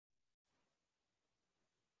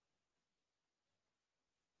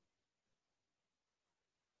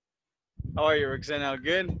How are you, Roxana?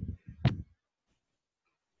 Good?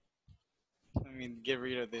 Let me get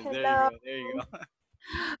rid of this. There you Hello. go. There you go. Yeah.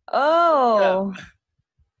 Oh,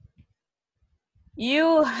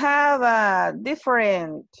 you have a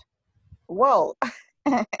different wall.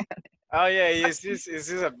 Oh yeah, it's just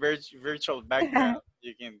a virtual background.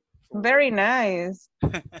 You can fool with. Very nice.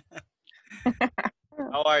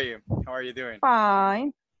 How are you? How are you doing?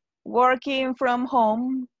 Fine. Working from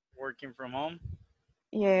home. Working from home?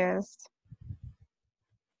 Yes.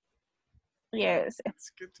 Yes.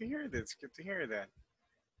 It's good to hear that. It's good to hear that.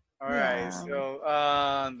 All right. Yeah.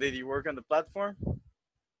 So, did you work on the platform?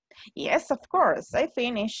 Yes, of course. I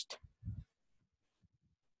finished.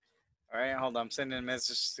 All right. Hold on. I'm sending a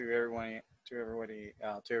message to everybody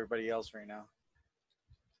else right now.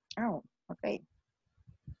 Oh, okay.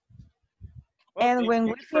 Well, And when we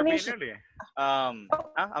thank you for being finish, earlier. oh,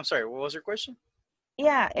 I'm sorry. What was your question?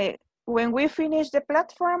 yeah, when we finish the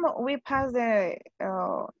platform, we pass the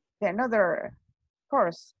another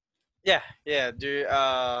course, Yeah, yeah.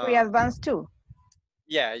 pre-advanced too.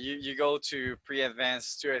 Yeah, you go to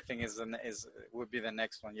pre-advanced two. I think would be the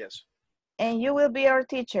next one. Yes. And you will be our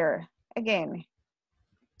teacher again.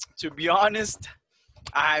 To be honest,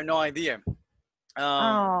 I have no idea. Um,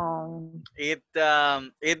 Oh, it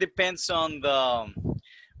depends on the.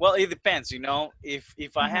 Well, it depends.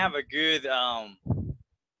 If I uh-huh. have a good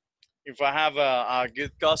if I have a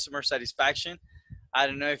good customer satisfaction, I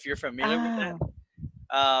don't know if you're familiar with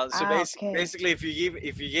Ah, that. So okay. basically, if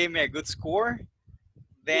you gave me a good score,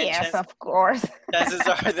 then Yes, of course. chances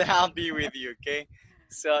are that I'll be with you. Okay,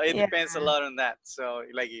 so it Yeah. depends a lot on that. So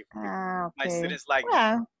like if Ah, my okay. students like me,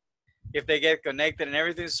 Yeah. if they get connected and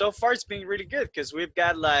everything, so far it's been really good because we've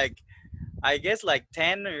got like I guess like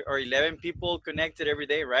 10 or 11 people connected every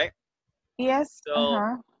day, right? Yes. So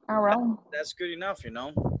Uh-huh. that, Around. that's good enough.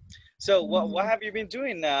 So what Mhm. have you been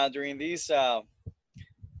doing during this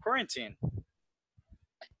quarantine?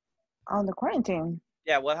 On the quarantine.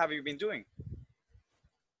 Yeah, what have you been doing?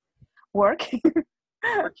 Working.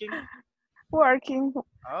 Working? Working.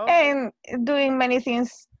 Okay. And doing many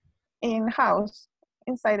things in house,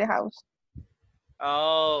 inside the house.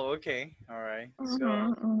 Oh, okay. All right. So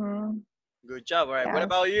Mm-hmm. Mm-hmm. good job. All right. What Yes.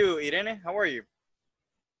 about you, Irene? How are you?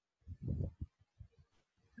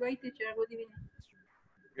 Great teacher, good evening.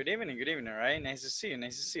 Good evening. Good evening. All right. Nice to see you.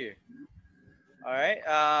 Nice to see you. All right.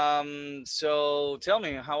 So tell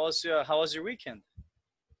me, how was your weekend?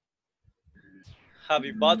 Have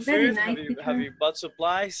you bought Very food? Have nice you have teacher, you bought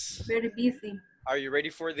supplies? very busy. Are you ready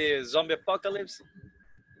for the zombie apocalypse?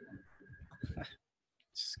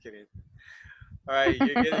 Just kidding. All right,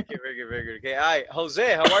 you're good. Okay, very good, very good. Okay, all right,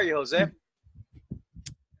 Jose, how are you, Jose?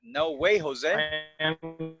 No way, Jose. I am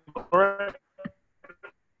great.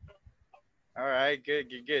 All right, good,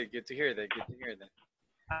 good, good. Good to hear that. Good to hear that.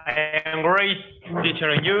 I am great, teacher,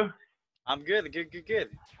 and you? I'm good, good, good, good.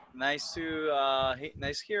 Nice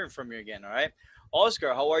hearing from you again. All right,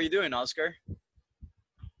 Oscar, how are you doing, Oscar?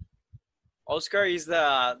 Oscar is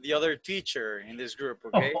the other teacher in this group.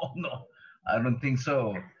 Okay. Oh, no, I don't think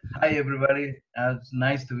so. Hi, everybody. It's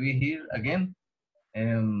nice to be here again.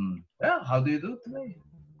 Well, how do you do today?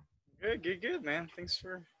 Good, good, good, man. Thanks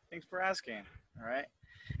for asking. All right.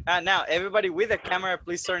 Now, everybody with a camera,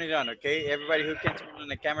 please turn it on. Okay. Everybody who can turn on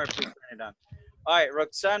the camera, please turn it on. All right,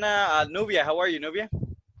 Roxana, Nubia, how are you, Nubia?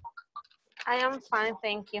 I am fine,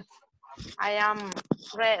 thank you. I am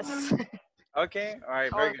rest Okay. All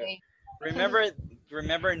right. Very all good. day. Remember,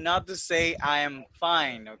 remember not to say I am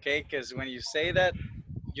fine. Okay, because when you say that,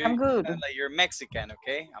 you I'm sound good. like you're Mexican.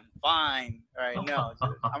 Okay, I'm fine. All right. No,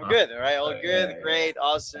 I'm good. All right. All good. Great.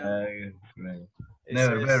 Awesome. Right. It's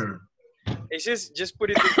Never just, better. it's just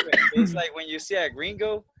put it this way. Okay? It's like when you see a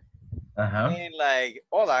gringo Uh-huh. saying like,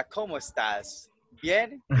 "Hola, cómo estás?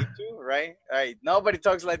 Bien? ¿Y tú?" Right? All right. Nobody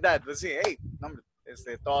talks like that. But see, hey, no,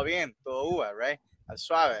 todo bien, todo uva, right?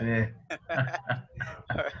 Suave. Sí. All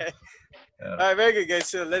right. Yeah. All right, very good, guys.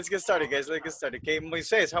 So let's get started, guys. Let's get started. Okay,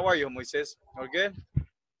 Moises, how are you, Moises? All good?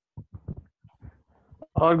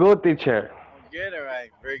 All good, teacher. All good. All right,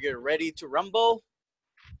 very good. Ready to rumble?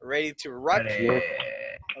 Ready to rock? Yes. Ready.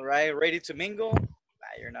 All right, ready to mingle?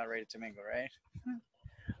 Nah, you're not ready to mingle, right? All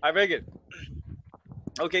right, very good.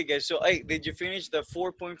 Okay, guys. So, hey, did you finish the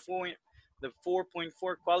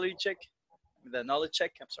 4.4 quality check? The knowledge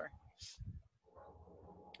check. I'm sorry.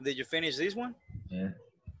 Did you finish this one? Yeah.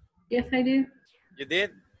 Yes, I do. You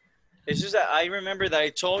did. It's just that I remember that I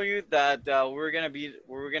told you that we were gonna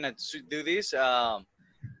do this.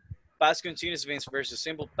 Past continuous tense versus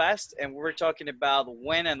simple past, and we were talking about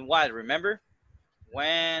when and why. Remember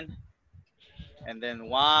when and then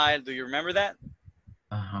why? Do you remember that?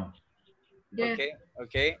 Uh-huh. Yes. Okay,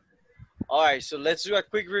 okay. All right, so let's do a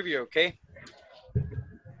quick review, okay?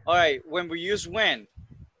 All right, when we use when,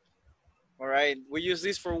 all right, we use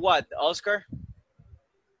this for what, Oscar?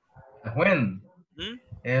 When Hmm?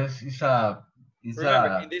 is a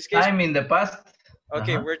Remember, in this case, time in the past.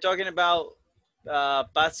 okay, we're talking about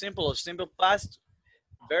past simple or simple past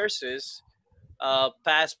versus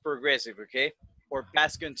past progressive, okay? Or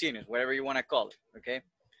past continuous, whatever you want to call it, okay?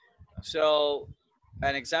 So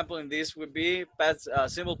an example in this would be past,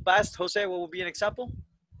 simple past. Jose, what would be an example?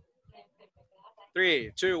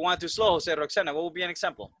 3, 2, 1, too slow, Jose. Roxana, what would be an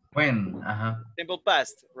example? When Simple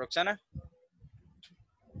past. Roxana?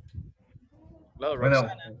 Hello, when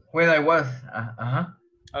Roxana. when I was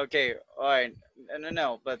Okay, all right.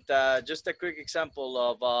 No, but just a quick example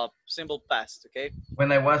of simple past, okay?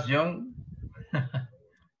 when I was young. When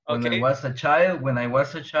Okay, I was a child,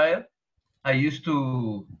 I used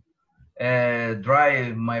to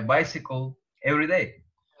drive my bicycle every day.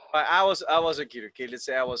 I was a kid, okay? Let's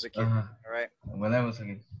say I was a kid, all right? When I was a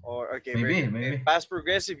kid. Or, okay, very Maybe, good. maybe. Past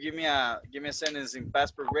progressive, give me a sentence in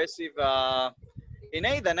past progressive.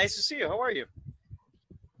 Eneida, nice to see you. How are you?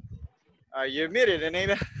 You muted,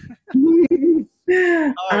 Eneida. How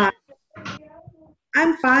are you?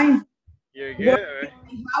 I'm fine. You're good, all right?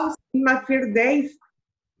 House in my first days.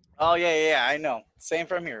 Oh, yeah, I know. Same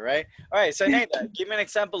from here, right? All right, so Eneida, give me an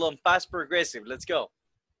example on past progressive. Let's go.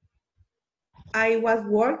 I was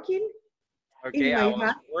working Okay, in I my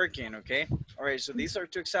was house. working, okay? All right, so these are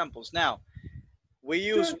two examples. Now, we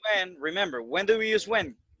use when, remember, when do we use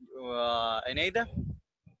when, Eneida?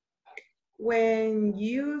 When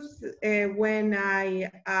use when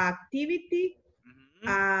I activity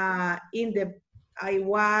Mhm. in the I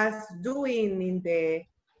was doing in the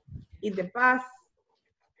past.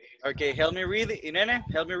 Okay, help me read, Irene,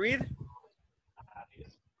 help me read.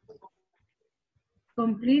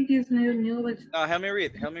 Complete this new No, help me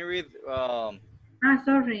read,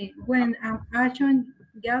 sorry. When an action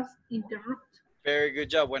gets interrupted. very good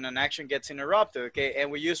job, when an action gets interrupted, okay? And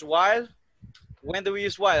we use while. When do we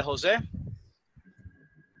use while, Jose?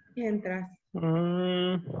 Mientras.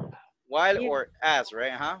 While Yeah. or as,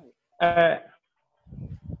 right?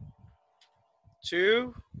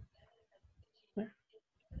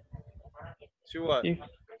 To what?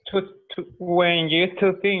 When you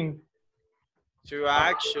to think. Two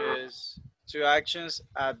actions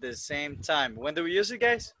at the same time. When do we use it,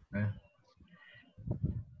 guys?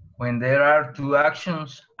 When there are two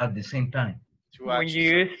actions at the same time. Two When actions. you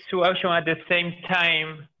use two actions at the same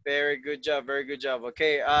time. Very good job, very good job.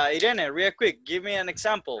 Okay, Irene, real quick, give me an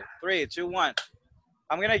example. 3, 2, 1.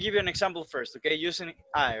 I'm gonna give you an example first, okay? Using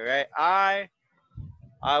I, right?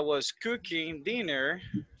 I was cooking dinner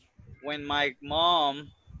when my mom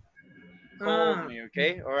called me,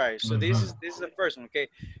 okay? All right, so this is the first one, okay?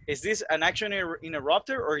 Is this an action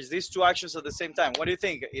interrupter or is this two actions at the same time? What do you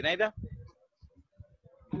think, Inaida?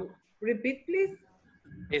 Repeat, please.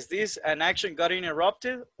 Is this an action got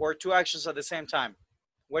interrupted or two actions at the same time?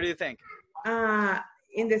 What do you think?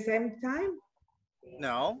 In the same time.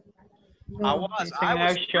 No, No. I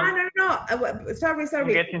was No.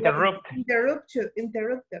 Sorry. Get interrupted. Interrupted.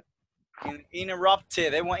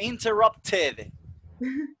 Interrupted. They want interrupted.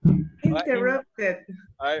 Interrupted.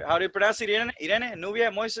 All right, how do you pronounce it, Irene?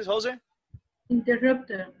 Nubia, Moises, Jose?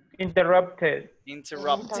 Interrupted. Interrupted,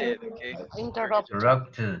 okay.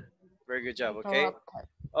 Interrupted. Very good job, okay.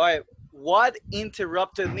 All right, what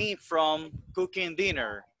interrupted me from cooking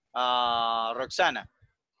dinner, Roxana?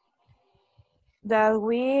 That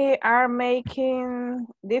we are making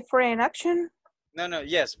different action. No,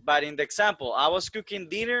 yes, but in the example, I was cooking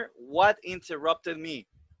dinner, what interrupted me?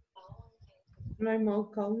 My mom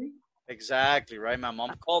called me. Exactly, right? My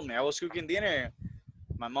mom called me. I was cooking dinner.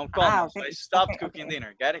 My mom called me, Okay. so I stopped cooking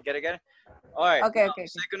dinner. Got it? All right, Okay.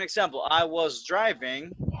 second example, I was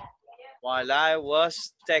driving while I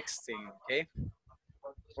was texting, okay?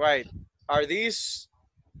 Right, are these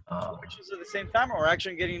two actions at the same time or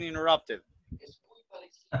action getting interrupted?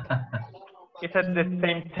 It's at the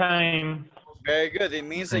same time. Very good, it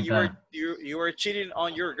means that you were cheating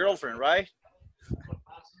on your girlfriend, right?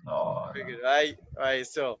 Very good, all right,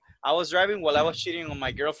 so I was driving while I was cheating on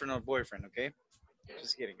my girlfriend or boyfriend, okay?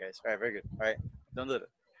 Just kidding, guys. All right, very good. All right, don't do that.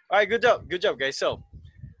 All right, good job, guys. So,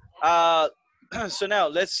 so now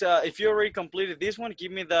let's. If you already completed this one,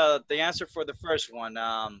 give me the answer for the first one.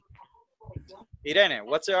 Irene,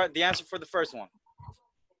 what's the answer for the first one?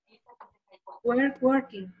 We're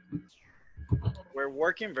working. We're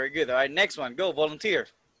working. Very good. All right, next one. Go, volunteer.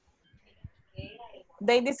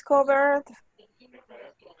 They discovered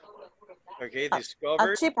Okay, a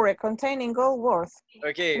discovered. shipwreck containing gold worth.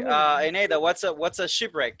 Okay, Eneida, what's a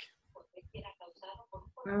shipwreck?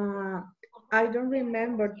 I don't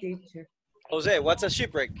remember, teacher. Jose, what's a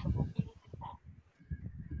shipwreck?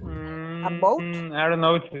 A boat? I don't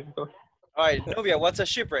know. All right, Nubia, what's a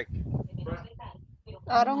shipwreck?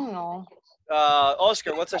 I don't know.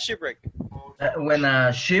 Oscar, what's a shipwreck? When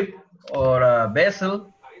a ship or a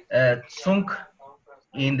vessel sunk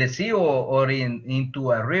in the sea or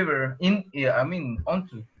into a river,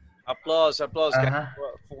 onto. Applause, guys, Uh-huh.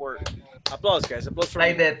 for applause, guys. Applause for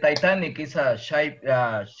Like me. the Titanic is a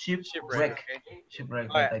Shipwreck. shipwreck. Okay. Shipwreck,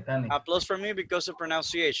 All the right. Titanic. Applause for me because of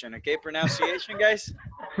pronunciation. Okay, pronunciation, guys.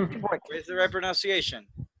 Where's the right pronunciation?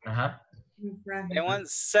 Uh-huh. Everyone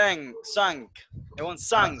sunk. Everyone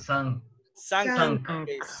sunk. Sunk. Sunken. Sunk.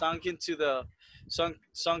 Okay, sunk into the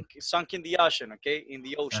sunk in the ocean. Okay, in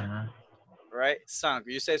the ocean. Uh-huh. Right? Sunk.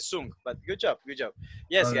 You said sunk, but good job. Good job.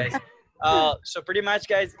 Yes, Okay. guys. So pretty much,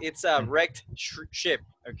 guys, it's a wrecked ship.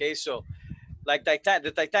 Okay, so like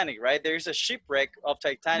the Titanic, right? There's a shipwreck of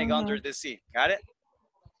Titanic under the sea. Got it?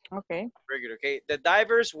 Okay. Very good. Okay. The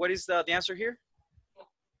divers. What is the answer here?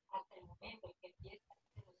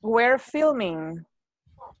 We're filming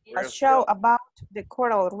a show about the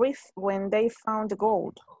coral reef when they found the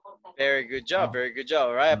gold. Very good job. Very good job.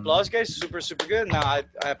 All right. Applause, guys. Super, super good. Now I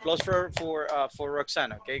applause for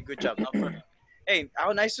Roxana. Okay. Good job. Not for me. Hey,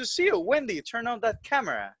 how nice to see you, Wendy. Turn on that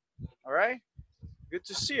camera. All right. Good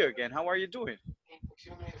to see you again. How are you doing?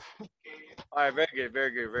 All right. Very good. Very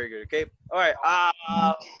good. Very good. Okay. All right.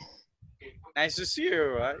 Nice to see you.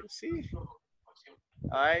 Right. See.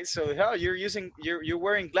 All right. So how you're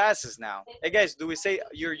wearing glasses now? Hey guys, do we say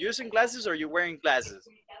you're using glasses or you're wearing glasses?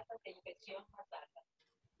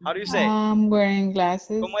 How do you say? I'm wearing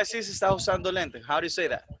glasses. ¿Cómo decís está usando lentes? How do you say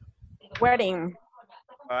that? Wearing.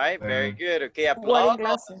 All right, very good. Okay, Wearing applause.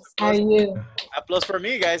 glasses. How are you? Applause for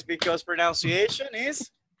me, guys, because pronunciation is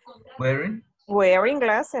Wearing? Wearing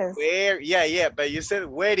glasses. yeah, but you said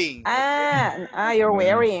wedding. You're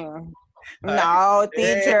wearing. No,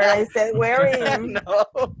 teacher, I said wearing. No,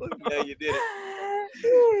 you didn't.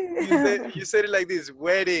 You said it like this,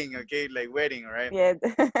 wedding, okay, like wedding, all right? Yeah.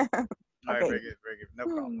 All right, very good, very good. No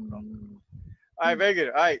problem, no problem. All right, very good.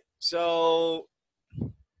 All right, so,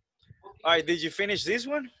 all right, did you finish this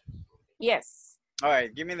one? Yes. All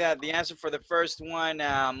right, give me the answer for the first one,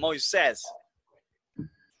 Moises.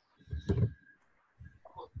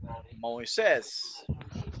 Moises.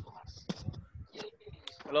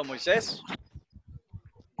 Hello, Moises.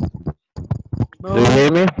 Do you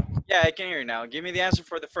hear me? Yeah, I can hear you now. Give me the answer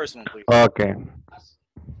for the first one, please. Okay.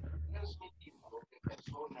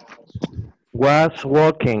 Was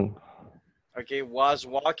walking. Okay, was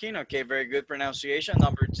walking. Okay, very good pronunciation.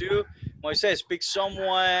 Number two, Moises, pick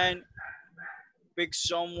someone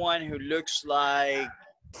who looks like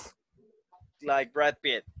Brad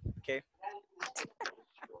Pitt. Okay.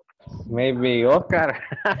 Maybe Oscar.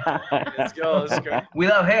 Let's go, Oscar.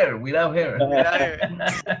 Without hair.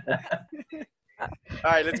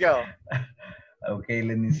 All right, let's go. Okay,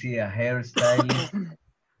 let me see. A hairstylist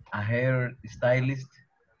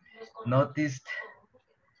noticed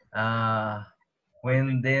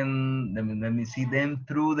when then let me see them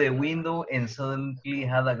through the window and suddenly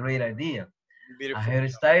had a great idea. Beautiful. A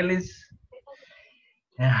hairstylist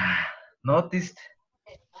noticed.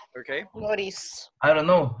 Okay. Notice. I don't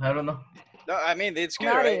know. No, I mean, it's good,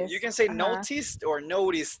 right? You can say noticed or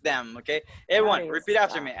notice them, okay? Everyone, repeat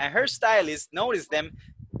after me. A hairstylist noticed them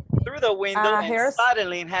through the window and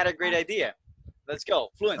suddenly had a great idea. Let's go.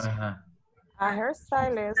 Fluency. A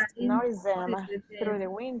hairstylist noticed them through the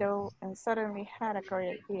window and suddenly had a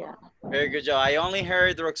great idea. Very good job. I only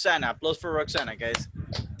heard Roxana. Applause for Roxana, guys.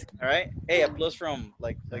 All right. Hey, applause from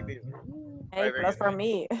like this. Hey, applause for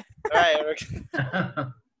me. All right,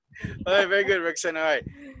 Roxana. All right, very good, Roxana. All right.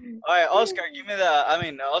 All right, Oscar, give me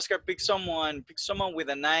Oscar, pick someone with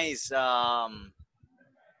a nice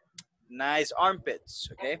nice armpits,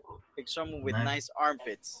 okay? Pick someone with nice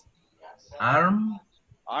armpits.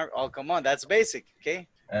 Oh, come on, that's basic, okay?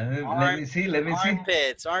 Let me see.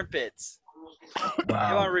 Armpits. Wow.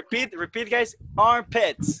 Come on, repeat, guys.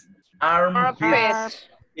 Armpits. Armpits.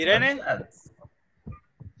 Irene?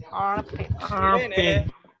 Armpit.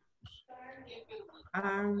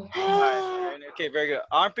 Okay, very good.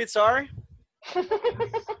 Armpits are?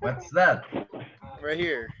 What's that? Right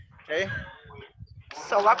here, okay?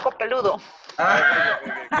 Sobaco peludo.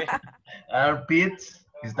 Okay. Armpits?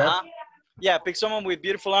 Is that? Yeah, pick someone with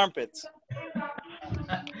beautiful armpits.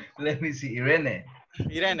 Let me see. Irene,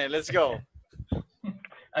 let's go.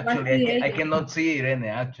 Actually, I cannot see Irene,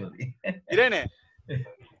 actually. Irene.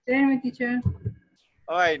 Tell me, teacher.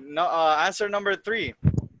 All right, no, answer number 3.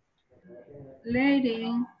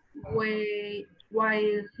 Later,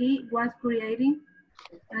 while he was creating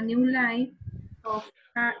a new life of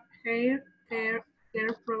hair care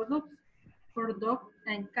products for dog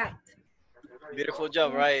and cat. Beautiful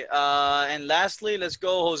job, right? And lastly, let's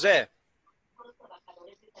go, Jose.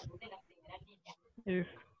 Is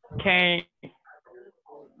came.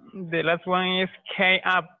 The last one is came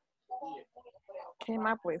up. Came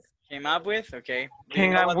up with. Came up with, okay.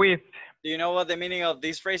 Came up with. Do you know what the meaning of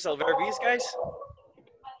this phrasal verb is, guys?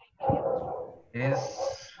 Is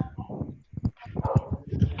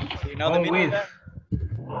Do you know the come meaning of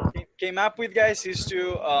with, that? Came up with, guys, is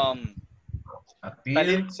to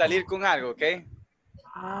appear, salir con algo, okay?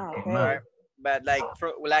 Ah, came okay. up. But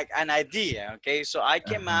like an idea, okay? So I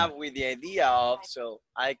came up with the idea of, so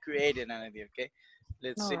I created an idea, okay?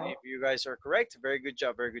 Let's see Alright. if you guys are correct. Very good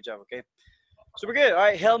job, okay? Super good. All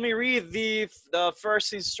right, help me read the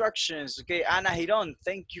first instructions. Okay, Ana Hiron,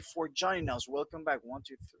 thank you for joining us. Welcome back. 1,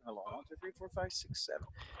 2, 3, hello. 1, 2, 3, 4, 5, 6, 7.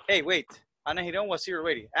 Hey, wait. Ana Hiron was here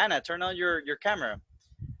already. Ana, turn on your camera.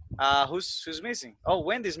 Who's missing? Oh,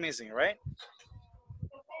 Wendy's missing, right?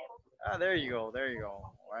 Ah, there you go. All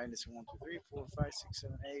right, this is 1, 2, 3, 4, 5, 6,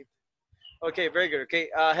 7, 8. Okay, very good. Okay,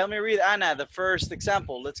 help me read, Ana, the first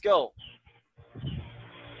example. Let's go.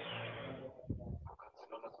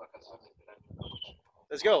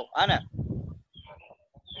 Let's go, Ana.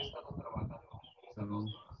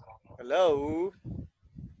 Hello.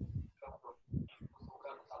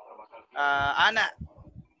 Ana.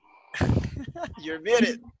 You're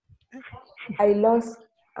muted. I lost.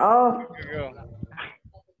 Oh, There you go.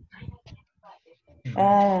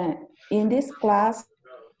 in this class,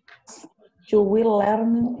 you will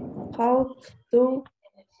learn how to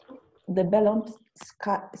develop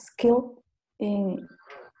skill in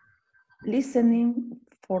listening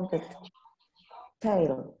for the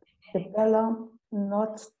tail. Develop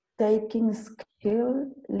not taking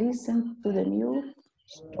skill, listen to the new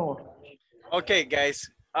story. Okay, guys.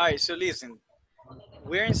 All right, so listen.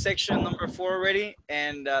 We're in section number 4 already,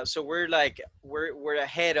 and so we're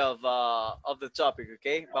ahead of the topic.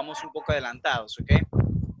 Okay, vamos un poco adelantados. Okay,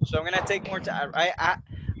 so I'm gonna take more time.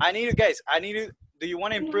 I need you guys. Do you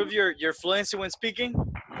want to improve your fluency when speaking?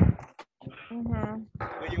 Mm-hmm.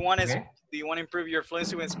 Do you want to improve your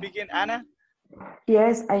fluency when speaking, Anna?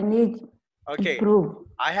 Yes, I need Okay, improve.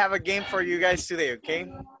 I have a game for you guys today.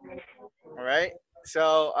 Okay, all right.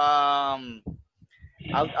 So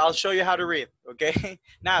I'll show you how to read. Okay.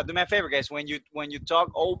 Now do me a favor, guys. When you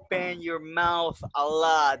talk, open your mouth a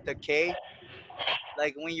lot. Okay.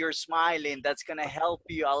 Like when you're smiling, that's gonna help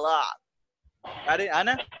you a lot. Got it,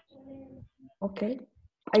 Anna? Okay,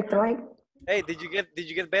 I try. Hey, did you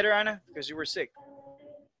get better, Anna? Because you were sick.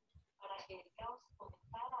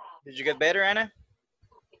 Did you get better, Anna?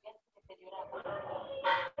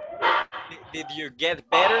 Did you get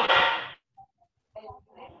better?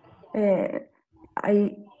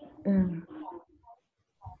 I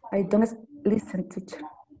don't listen, teacher.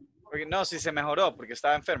 Porque no, si se mejoró porque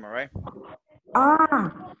estaba enfermo, right?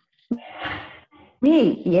 Ah,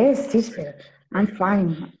 me, yes, teacher. I'm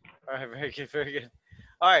fine. All right, very good, very good.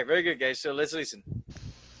 All right, very good, guys. So let's listen.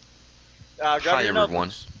 Grab Hi your everyone.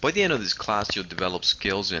 notebooks. By the end of this class, you'll develop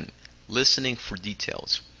skills in listening for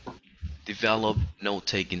details, develop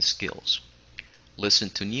note-taking skills, listen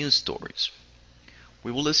to news stories.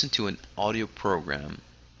 We will listen to an audio program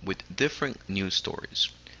with different news stories.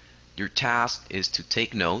 Your task is to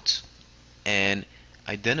take notes and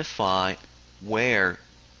identify where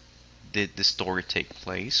did the story take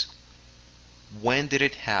place, when did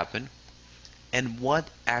it happen, and what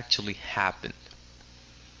actually happened.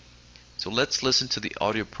 So let's listen to the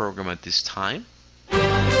audio program at this time.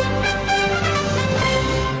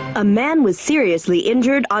 A man was seriously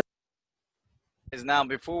injured on. Now,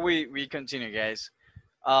 before we continue, guys,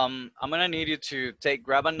 I'm gonna need you to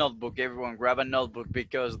grab a notebook. Everyone, grab a notebook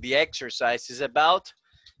because the exercise is about.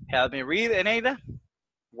 Help me read, Eneida.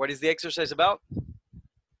 What is the exercise about?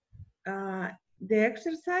 The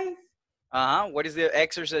exercise, What is the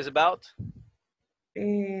exercise about?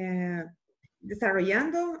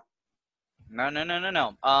 desarrollando.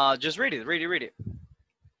 No. Just read it. Read it.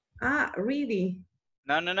 Really.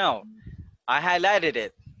 No. I highlighted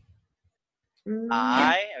it.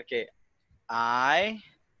 I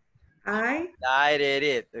highlighted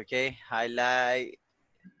it. Okay, highlighted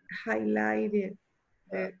Highlighted.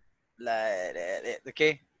 it.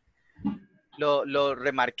 Okay. Lo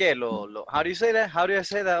remarqué. How do you say that? How do I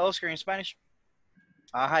say that, Oscar, in Spanish?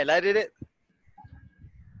 I highlighted it.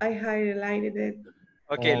 I highlighted it.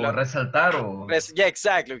 Okay. O resaltar o Yeah,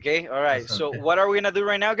 exactly. Okay. All right. So what are we gonna do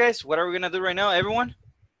right now, guys? What are we gonna do right now, everyone?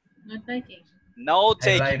 No taking. No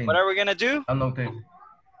taking. highlighting. What are we gonna do? I'm not taking.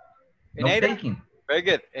 No Eneida? taking. Very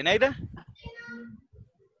good. Eneida?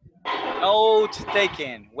 Note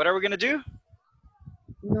taken. What are we gonna do?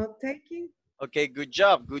 Not taking. Okay, good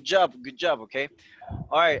job, good job, good job. Okay.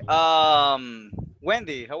 All right.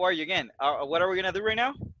 Wendy, how are you again? What are we gonna do right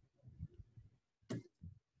now?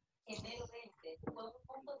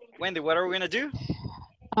 Wendy, what are we gonna do?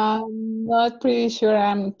 I'm not pretty sure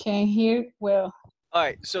I can hear well. All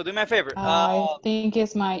right. So do me a favor. I think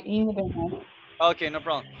it's my internet. Okay, no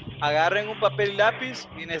problem. Agarren un papel y lápiz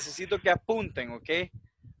y necesito que apunten, okay?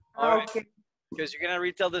 All right. Okay. Because you're gonna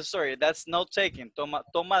retell the story. That's note taking. Toma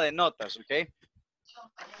de notas, okay?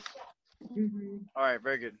 All right,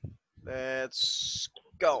 very good. Let's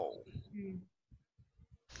go.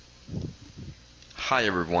 Hi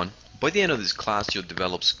everyone. By the end of this class, you'll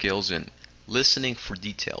develop skills in listening for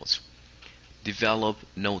details, develop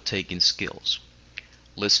note-taking skills,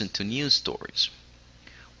 listen to news stories.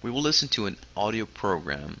 We will listen to an audio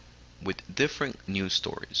program with different news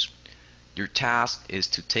stories. Your task is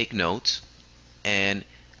to take notes and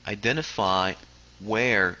identify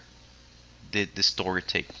where did the story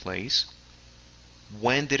take place,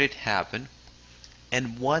 when did it happen,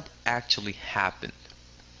 and what actually happened.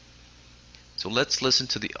 So let's listen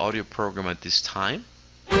to the audio program at this time.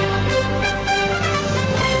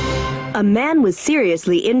 A man was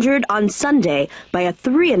seriously injured on Sunday by a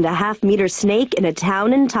 3.5-meter snake in a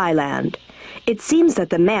town in Thailand. It seems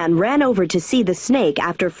that the man ran over to see the snake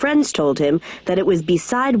after friends told him that it was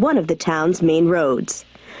beside one of the town's main roads.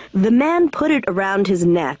 The man put it around his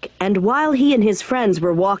neck, and while he and his friends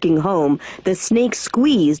were walking home, the snake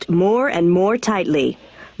squeezed more and more tightly.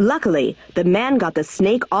 Luckily, the man got the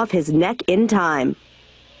snake off his neck in time.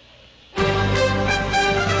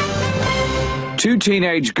 Two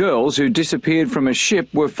teenage girls who disappeared from a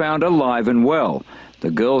ship were found alive and well. The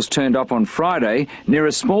girls turned up on Friday near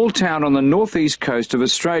a small town on the northeast coast of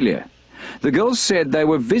Australia. The girls said they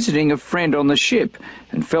were visiting a friend on the ship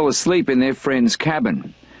and fell asleep in their friend's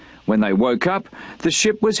cabin. When they woke up, the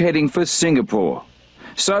ship was heading for Singapore.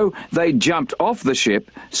 So they jumped off the ship,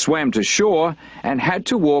 swam to shore, and had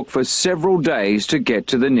to walk for several days to get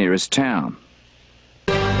to the nearest town.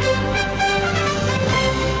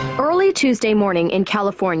 Early Tuesday morning in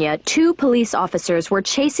California, 2 police officers were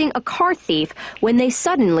chasing a car thief when they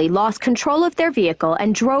suddenly lost control of their vehicle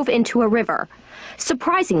and drove into a river.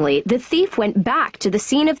 Surprisingly, the thief went back to the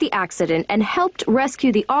scene of the accident and helped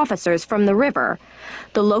rescue the officers from the river.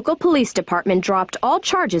 The local police department dropped all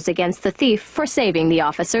charges against the thief for saving the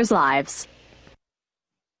officers' lives.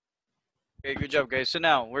 Okay, good job, guys. So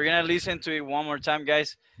now we're gonna listen to it one more time,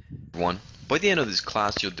 guys. By the end of this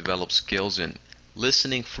class, you'll develop skills in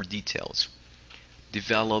listening for details,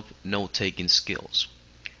 develop note-taking skills,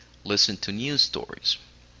 listen to news stories.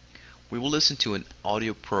 We will listen to an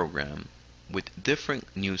audio program with different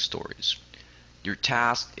news stories. Your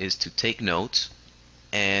task is to take notes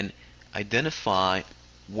and identify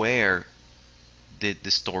where did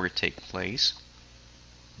the story take place,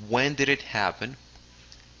 when did it happen,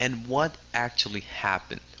 and what actually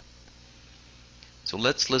happened. So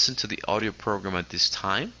let's listen to the audio program at this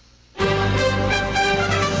time.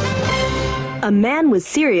 A man was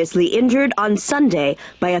seriously injured on Sunday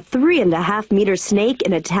by a 3.5-meter snake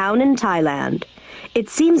in a town in Thailand. It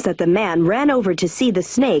seems that the man ran over to see the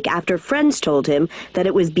snake after friends told him that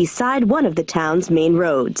it was beside one of the town's main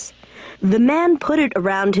roads. The man put it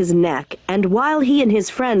around his neck, and while he and his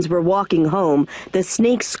friends were walking home, the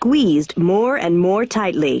snake squeezed more and more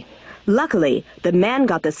tightly. Luckily, the man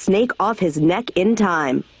got the snake off his neck in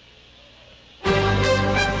time.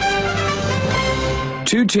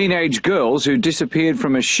 Two teenage girls who disappeared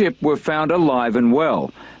from a ship were found alive and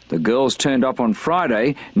well. The girls turned up on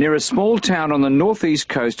Friday near a small town on the northeast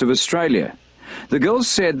coast of Australia. The girls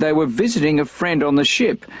said they were visiting a friend on the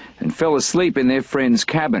ship and fell asleep in their friend's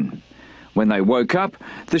cabin. When they woke up,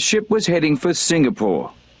 the ship was heading for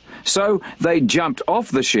Singapore. So they jumped off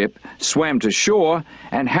the ship, swam to shore,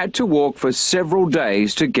 and had to walk for several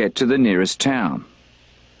days to get to the nearest town.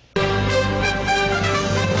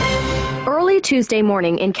 Early Tuesday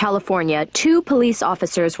morning in California, 2 police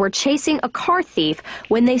officers were chasing a car thief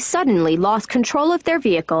when they suddenly lost control of their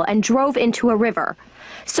vehicle and drove into a river.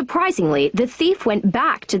 Surprisingly, the thief went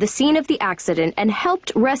back to the scene of the accident and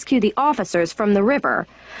helped rescue the officers from the river.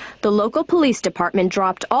 The local police department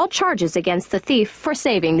dropped all charges against the thief for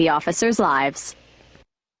saving the officers' lives.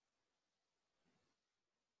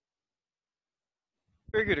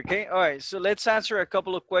 Very good, okay? All right, so let's answer a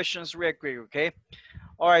couple of questions real quick, okay?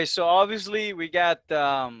 All right, so obviously we got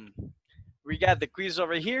the quiz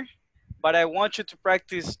over here, but I want you to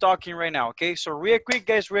practice talking right now, okay? So real quick,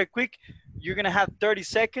 guys, real quick, you're gonna have 30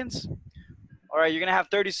 seconds. All right, you're gonna have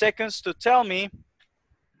 30 seconds to tell me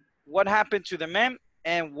what happened to the man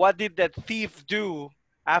And what did that thief do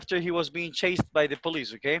after he was being chased by the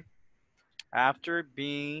police, okay? After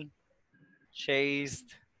being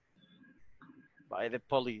chased by the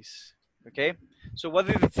police, okay? So what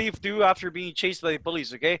did the thief do after being chased by the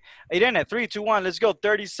police, okay? Irene, 3, 2, 1, let's go.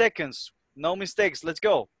 30 seconds. No mistakes, let's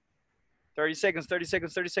go. 30 seconds, 30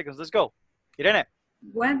 seconds, 30 seconds, let's go. Irene.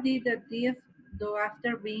 What did the thief do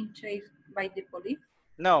after being chased by the police?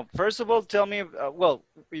 No, first of all, tell me, well,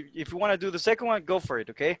 if you want to do the second one, go for it,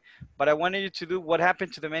 okay? But I wanted you to do what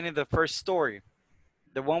happened to the man in the first story.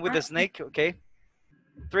 The one with the snake, okay?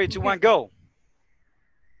 3, 2, 1, go.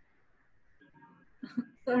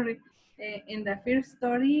 Sorry. In the first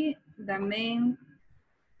story, the man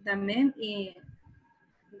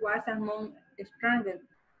was among strangled.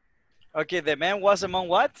 Okay, the man was among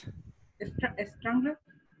what? Strangled? In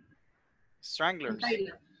Stranglers.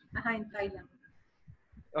 Thailand. In Thailand.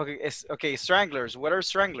 Okay, okay, stranglers. What are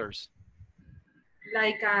stranglers?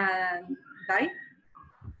 Like die?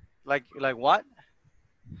 Like what?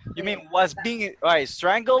 You mean was being, all right,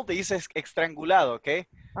 strangled is estrangulado, okay?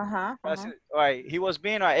 Uh-huh. All right, he was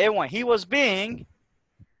being, all right, everyone, he was being,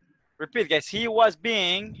 repeat guys, he was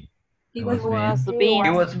being strangled.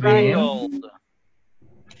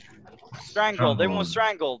 Strangled, everyone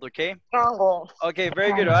strangled, okay? Strangled. Okay,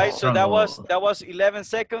 very good, all right, so that was 11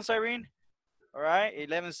 seconds, Irene. All right,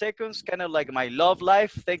 11 seconds, kind of like my love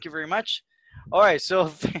life. Thank you very much. All right, so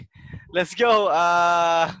let's go.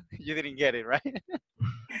 You didn't get it, right?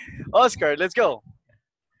 Oscar, let's go.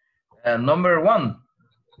 Number 1.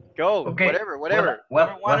 Go, okay. whatever.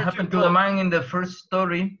 What happened to the man in the first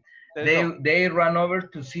story? They ran over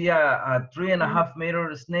to see a 3.5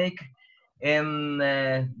 meter snake, and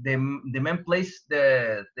the man placed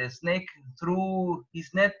the snake through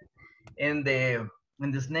his net, and the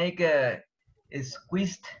snake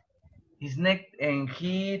squeezed his neck, and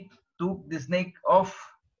he took the snake off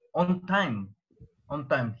on time.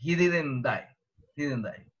 He didn't die.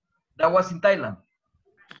 That was in Thailand.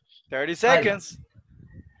 30 seconds.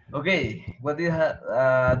 Okay, what did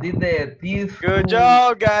the thief? Good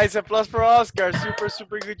job, guys. Applause for Oscar.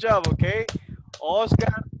 Super good job, okay?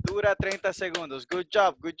 Oscar dura 30 segundos. Good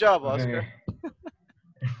job, Oscar.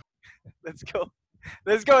 Okay. Let's go,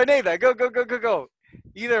 Neida. Go.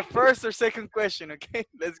 Either first or second question, okay?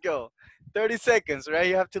 Let's go. 30 seconds, right?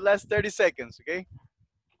 You have to last 30 seconds, okay?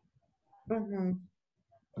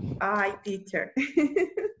 Hi, teacher.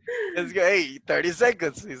 Let's go. Hey, 30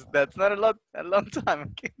 seconds. That's not a long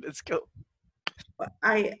time. Okay, let's go.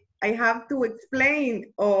 I have to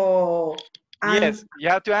explain or... Yes, you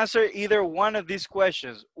have to answer either one of these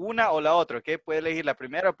questions. Una o la otra, okay? Puedes elegir la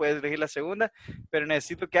primera, puedes elegir la segunda, pero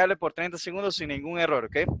necesito que hable por 30 segundos sin ningún error,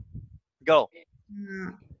 okay? Go.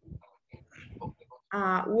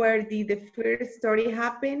 Where did the first story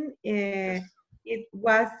happen? It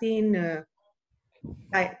was in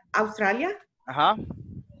Australia.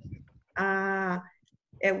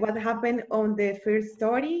 What happened on the first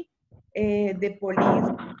story? The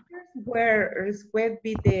police were rescued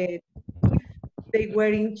by the thief. They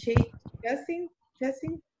were in chasing.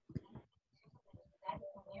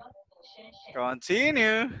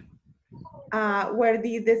 Continue. Where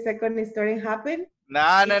did the second story happen?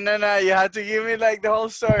 No. You have to give me like the whole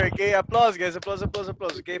story, okay? Applause, guys. Applause,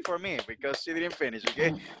 okay, for me, because she didn't finish,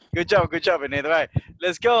 okay? Good job, Anita. All right,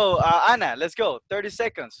 let's go. Anna, let's go. 30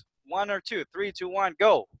 seconds. 1 or 2, 3, 2, 1,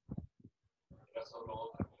 go.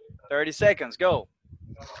 30 seconds, go.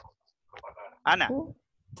 Anna.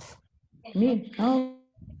 Me? Oh.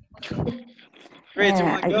 3, 2,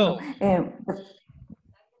 1, go.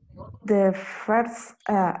 The first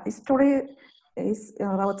story is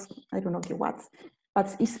about, I don't know what,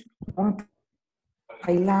 but it's on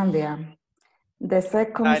Thailandia. The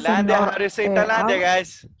second Thailandia, how do you say Thailandia,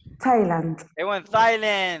 guys? Thailand. It went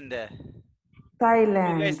Thailand.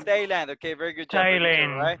 Thailand. Okay, very good job.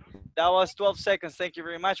 Thailand. All right. That was 12 seconds. Thank you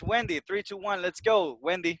very much. Wendy, 3, 2, 1, let's go.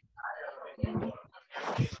 Wendy.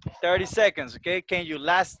 30 seconds, okay? Can you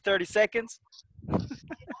last 30 seconds?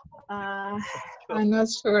 I'm not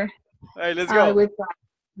sure. All right, let's go.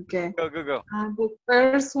 Okay. Go. The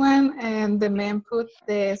first one, and the man put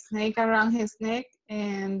the snake around his neck,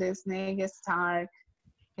 and the snake started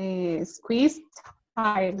squeezed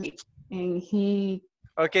tightly, and he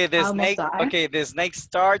okay, the snake. died. Okay, the snake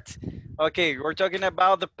start. Okay, we're talking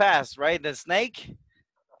about the past, right? The snake.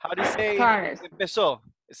 How do you say? Empezó.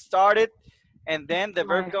 Started, and then the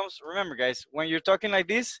verb comes. Remember, guys, when you're talking like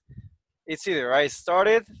this, it's either right.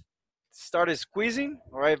 Started squeezing.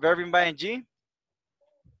 All right, verb in by ing.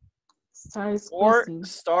 Or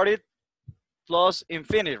started plus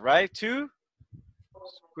infinite, right? To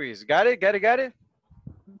squeeze. Got it?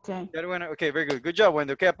 Okay. Okay, very good. Good job,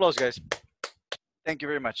 Wendy. Okay, applause, guys. Thank you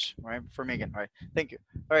very much. All right, for Megan. All right, thank you.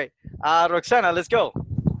 All right, Roxana, let's go.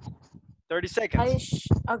 30 seconds.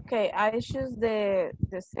 Okay, I choose the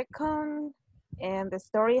second, and the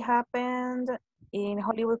story happened in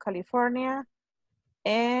Hollywood, California,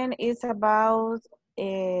 and it's about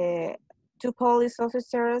two police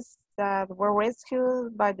officers that were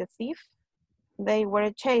rescued by the thief they were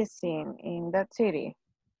chasing in that city.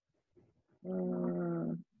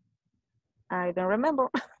 I don't remember.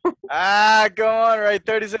 Come on, right?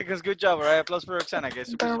 30 seconds. Good job. All right, applause for Roxana, guys.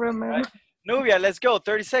 Super, Don't super, all remember. right. Nubia, let's go.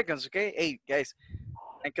 30 seconds, okay? Hey, guys,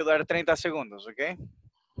 hay que dar 30 segundos, okay?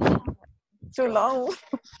 Too long.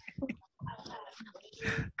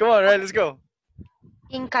 Come on, right? Let's go.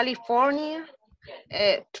 In California,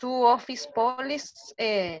 two office police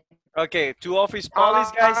Okay, two office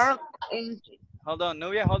police, guys. are in, Hold on,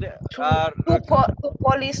 Nubia, hold it. two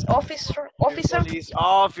police officers Police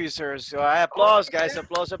officers. All right, applause, guys.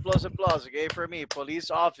 Applause, applause, applause. Okay, for me, police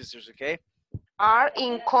officers. Okay. are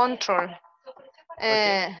in control.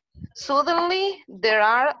 Suddenly, there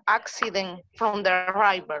are accident from the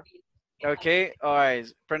driver. Okay. All right.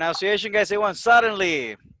 Pronunciation, guys. Everyone,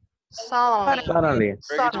 suddenly. Suddenly. Suddenly.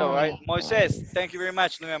 Very good job. All right, Suddenly. Moises. Thank you very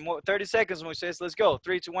much. 30 seconds, Moises. Let's go.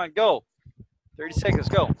 3, 2, 1, go. 30 seconds,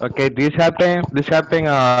 go. Okay, this happened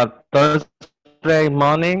Thursday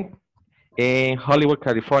morning in Hollywood,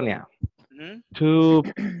 California. Two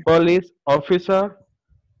police officers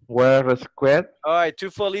were rescued. All right, two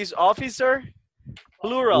police officer,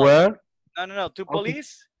 plural. Were No. Two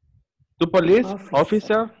police. two police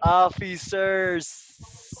officers. Officers.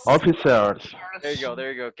 There you go.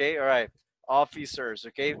 There you go. Okay. All right. Officers.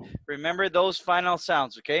 Okay. Remember those final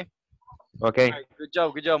sounds. Okay. Okay. All right, good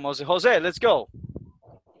job. Good job, Jose. Jose, let's go.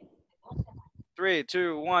 3,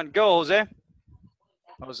 2, 1, go, Jose.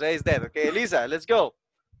 Jose is dead. Okay, Elisa, let's go.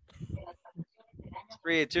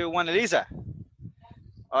 3, 2, 1, Elisa.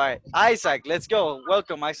 All right, Isaac, let's go.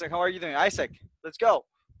 Welcome, Isaac. How are you doing? Isaac, let's go.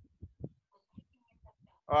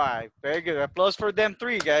 All right, very good. Applause for them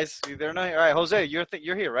three, guys. They're not here. All right, Jose,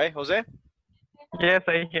 you're here, right, Jose? Yes,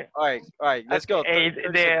 I hear. All right, let's go.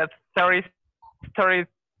 The story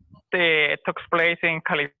takes place in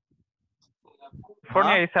California.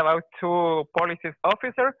 It's about two police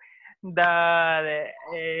officers that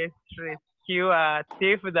rescue a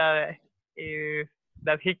thief that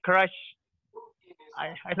he crashed.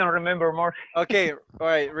 I don't remember more. Okay, all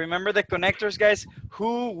right. Remember the connectors, guys?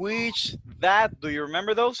 Who, which, that. Do you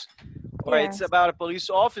remember those? All right, it's about a police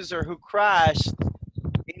officer who crashed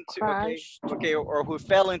into, okay, or who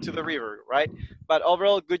fell into the river, right? But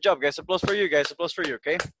overall, good job, guys. Applause for you, guys. Applause for you,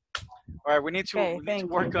 okay? All right, we need to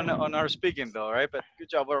work on our speaking, though, all right? But good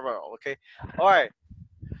job overall, okay? All right.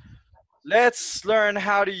 Let's learn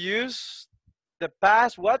how to use the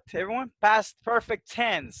past, what, everyone? Past perfect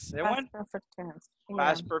tense. Everyone? Past perfect tense.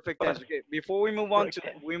 Past perfect tense. Okay, before we move on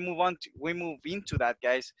we move into that,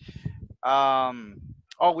 guys.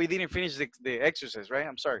 Oh, we didn't finish the exercise, right?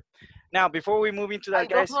 I'm sorry. Now, before we move into that,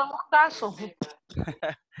 guys.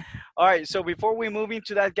 All right, so before we move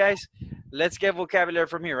into that, guys, let's get vocabulary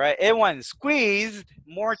from here, right? Everyone, squeezed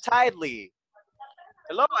more tightly.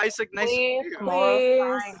 Hello, Isaac. Nice to meet you.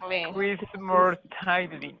 Squeeze more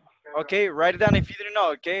tightly. Okay, write it down if you didn't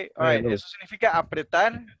know, okay? All right, eso significa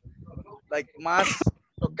apretar, like más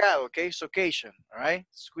tocado, okay? Soccation, all right?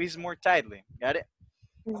 Squeeze more tightly, got it?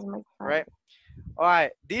 All right. All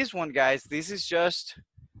right, this one, guys, this is just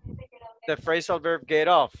the phrasal verb get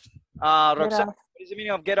off. Roxanne, what is the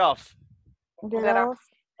meaning of get off? Get off.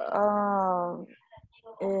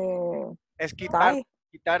 Es quitarte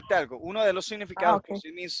algo. Uno de los significados,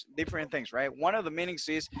 it means different things, right? One of the meanings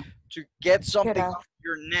is to get something off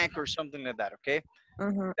your neck or something like that, okay?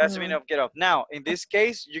 That's the meaning of get off. Now, in this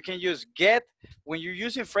case, you can use get. When you're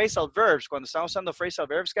using phrasal verbs, cuando estamos usando phrasal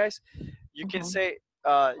verbs, guys, you can say,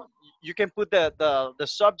 you can put the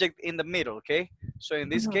subject in the middle, okay? So in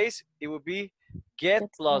this case, it would be get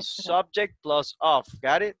plus subject plus off.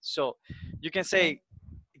 Got it? So you can say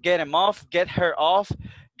get him off, get her off,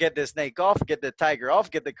 get the snake off, get the tiger off,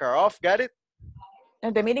 get the car off. Got it?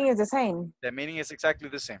 And the meaning is the same. The meaning is exactly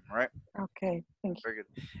the same, right? Okay, thank you. Very good.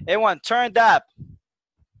 Everyone, turn up.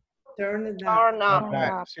 Turn up. Turn up.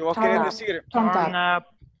 Right. Si vos querés decir, Turn up.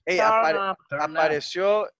 Hey,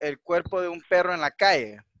 apareció el cuerpo de un perro en la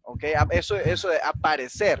calle. Okay, eso de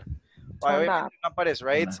aparecer. Obviamente no aparece,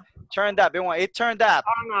 right? It's turned up. Everyone, it turned up.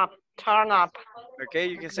 Turn up. Turn up. Okay,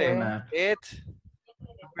 you can say it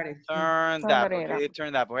turned up. Okay, it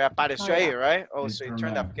turned up. Okay, apareció ahí, right? Oh, so it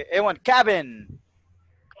turned up. Okay, everyone, cabin.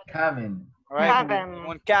 Cabin. All right. Cabin.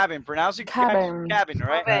 One cabin. Pronounce it Cabin. cabin,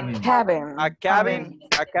 right? Cabin. Cabin.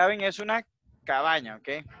 A cabin es una cabaña,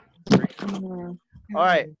 okay? Mm. All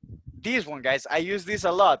right. This one, guys, I use this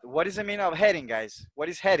a lot. What is the meaning of heading, guys? What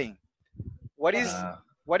is heading? What is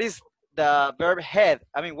the verb head?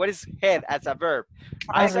 I mean, what is head as a verb?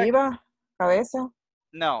 Isaac? Arriba, cabeza.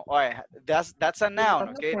 No. All right. That's a noun,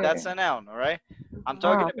 okay? That's a noun, all right? I'm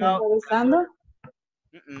talking okay. about. Cabezando.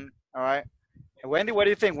 All right. Wendy, what do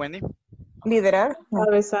you think, Wendy? Liderar.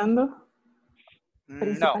 Cabezando.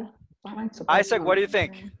 No. Isaac, what do you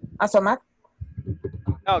think? Asomar.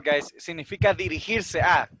 No, guys, significa dirigirse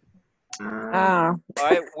a. Ah. All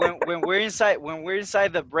right, when we're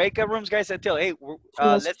inside the breakout rooms, guys, I tell you, hey,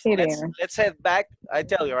 let's head back. I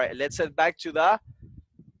tell you, right, let's head back to the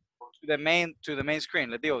main screen.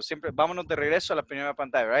 Les digo, siempre vámonos de regreso a la primera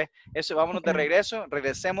pantalla, right? Eso, vámonos de regreso,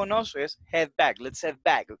 regresémonos es head back. Let's head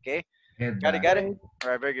back, okay? Got it? All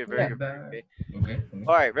right, very good, very good. Okay.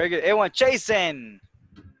 All right, very good. Everyone, chasing.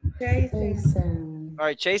 All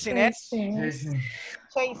right, chasing is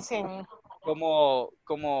Chasing. como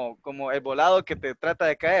el volado que te trata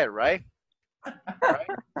de caer, right?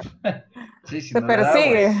 Sí, si Te no le da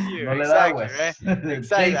persigue. aguas, no le da Exactly, aguas. right?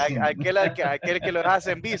 Exactly. Chasing. Aquel que lo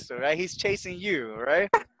hacen visto, right? He's chasing you, right?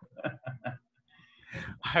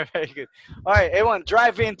 All right, very good. All right, everyone,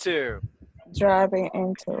 drive into. Driving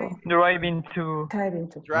into. Driving to.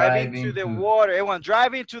 Driving to the water. Everyone,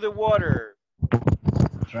 driving to the water.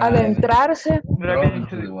 Adentrarse. Driving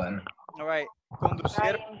to the water. All right.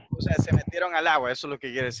 Conducieron, o sea, se metieron al agua. Eso es lo que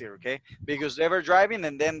quiere decir, okay? Because they were driving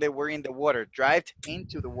and then they were in the water. Drive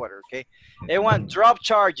into the water, okay? Everyone, drop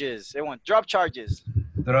charges. Everyone, drop charges.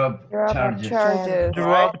 Drop charges.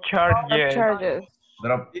 Drop charges.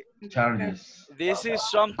 Drop charges. This is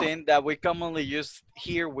something that we commonly use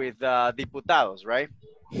here with diputados, right?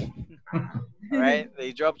 All right,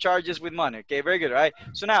 they drop charges with money. Okay, very good. All right,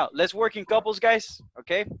 so now let's work in couples, guys.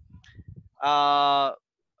 Okay.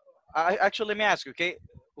 Actually, let me ask you. Okay,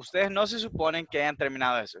 ustedes no se suponen que hayan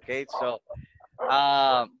terminado eso. Okay, so,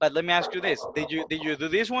 but let me ask you this: Did you do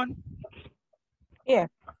this one? Yeah.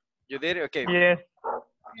 You did it. Okay. Yes.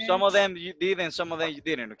 Some of them you did and some of them you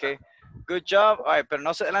didn't. Okay. Good job. All right, pero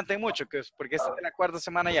no se adelanten mucho, porque esta es la cuarta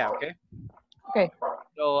semana ya. Okay. Okay.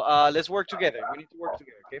 So let's work together. We need to work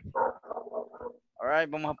together. Okay. All right,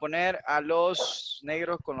 vamos a poner a los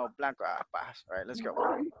negros con los blancos. Paz. All right, let's go.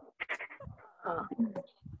 All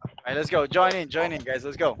right, let's go. Join in, guys.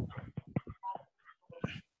 Let's go.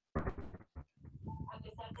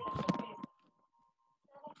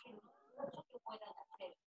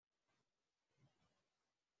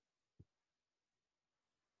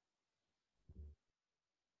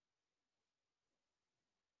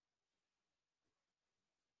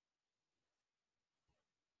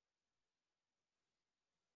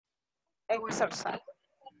 Exercise.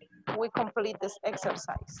 We complete this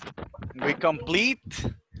exercise. We complete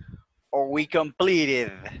or we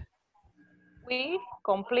completed? We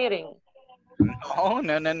completing.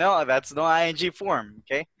 No. That's no ing form.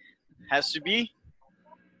 Okay. Has to be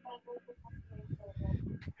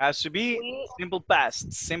simple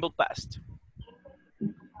past. Simple past.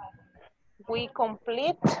 We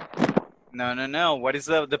complete. No. What is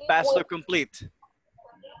the past of complete?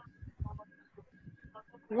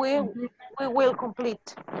 We will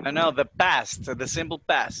complete. No, the past, the simple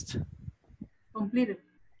past. Completed.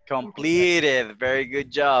 Completed. Very good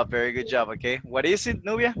job. Okay. What is it,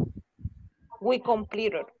 Nubia? We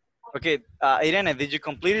completed. Okay. Irene, did you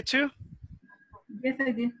complete it too? Yes,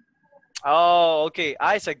 I did. Oh, okay.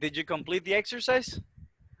 Isaac, did you complete the exercise?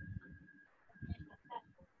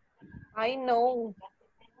 I know.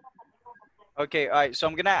 Okay. All right. So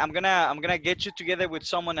I'm gonna get you together with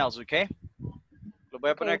someone else. Okay. Lo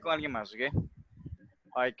voy a poner con alguien más. Okay.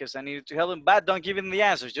 All right, because I needed to help him, but don't give him the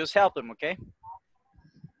answers. Just help him. Okay.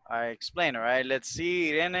 All right. Explain. All right. Let's see,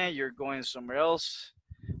 Irene. You're going somewhere else.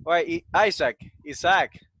 All right, Isaac.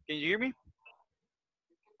 Can you hear me?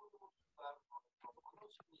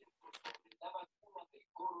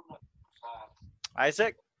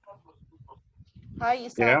 Isaac? Hi,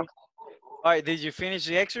 Isaac. Yeah. All right, did you finish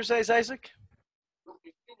the exercise, Isaac?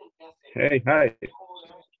 Hey, hi.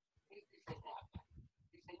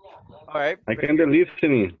 All right. I can be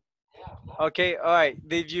listening. Okay, all right.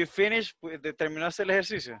 Did you finish? ¿Terminaste el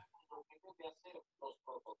ejercicio?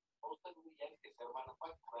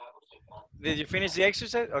 Did you finish the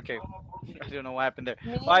exercise? Okay. I don't know what happened there.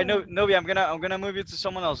 All right, Novia, I'm gonna move you to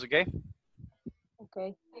someone else, okay?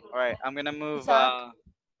 Okay. All right, I'm gonna move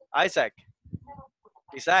Isaac.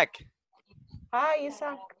 Isaac. Hi,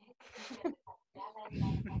 Isaac.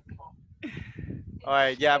 All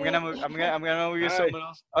right, yeah, I'm gonna move you someone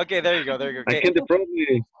else. Okay, there you go, there you go. I Okay, can't the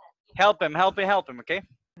problem. help him. Okay.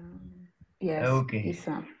 Yes, Okay. it's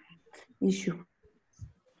an issue.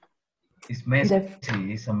 It's messy.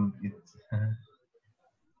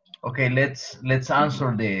 Okay, let's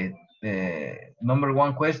answer the number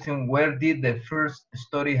one question. Where did the first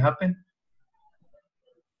story happen?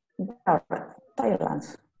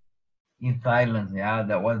 Thailand. In Thailand. Yeah,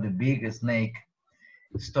 that was the big snake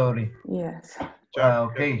story. Yes.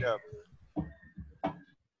 Okay.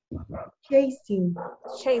 Chasing.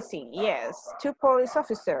 Chasing, yes. Two police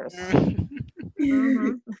officers.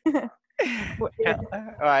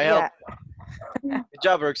 All right, help. Good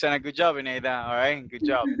job, Roxana. Good job, Ineda. All right, good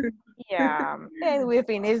job. Yeah, and we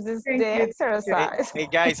finished the exercise. Hey,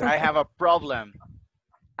 guys, I have a problem.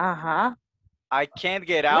 I can't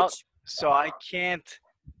get out, so I can't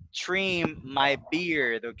trim my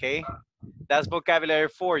beard, okay? That's vocabulary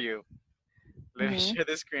for you. Let me share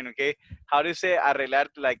the screen, okay? How do you say arreglar,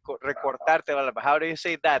 like recortarte? How do you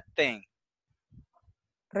say that thing?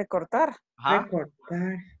 Recortar.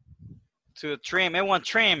 Recortar. To trim, everyone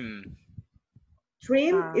trim.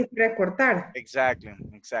 Trim is recortar. Exactly.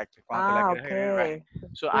 Okay.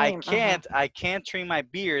 So Trim, I can't trim my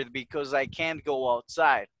beard because I can't go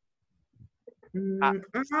outside. ¿Han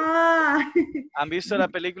visto la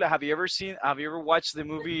película? Have you ever watched the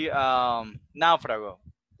movie Náufrago?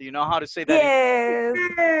 Do you know how to say that? Yes.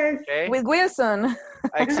 Okay. With Wilson.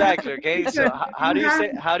 Exactly. Okay. So how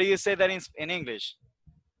do you say that in English?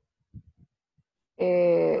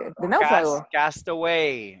 The náufrago.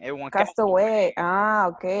 Castaway. Everyone. Castaway.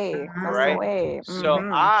 Okay. Castaway. Right. So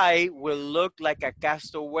I will look like a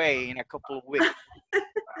castaway in a couple of weeks.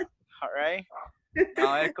 All right.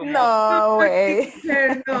 No way.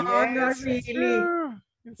 No, not really.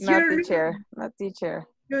 Not teacher.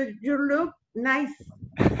 You look nice.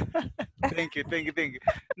 Thank you.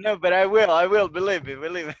 No, but I will, believe me.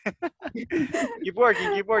 keep working,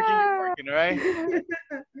 all right?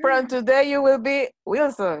 From today you will be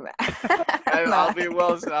Wilson. I'll be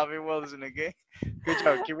Wilson, okay? Good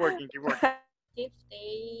job, keep working. If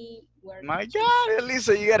they were My God,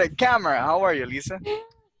 Elisa, you got a camera. How are you, Elisa?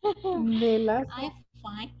 I'm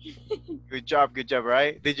fine. Good job,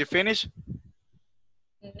 right? Did you finish?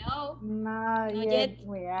 No. Not yet. yet.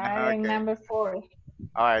 We are in number 4.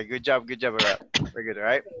 All right, good job, all right. Very good, all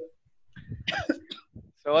right?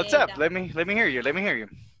 So what's up? Let me hear you.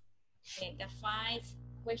 Okay, the 5th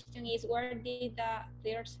question is, where did the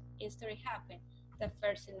first story happen? The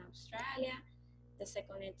first in Australia, the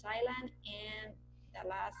second in Thailand, and the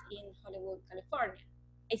last in Hollywood, California.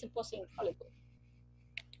 I suppose in Hollywood.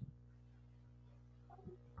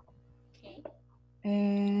 Okay.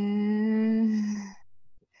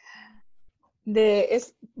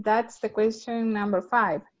 That's the question number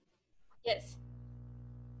 5. Yes.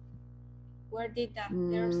 Where did the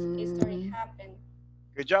first story happen?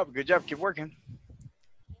 Good job, keep working.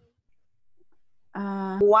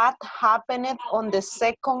 What happened on the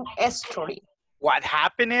second story? What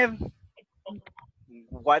happened,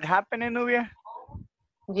 Nubia?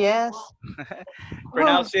 Yes.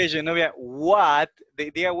 Pronunciation, Nubia. What?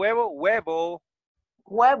 Diga huevo.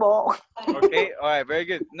 Huevo. Okay, all right, very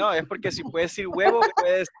good. No, es porque si puede decir huevo,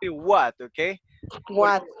 puede decir what, okay?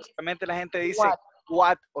 What? Realmente la gente dice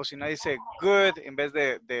what, o si no dice good en vez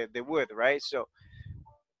de would, right? So,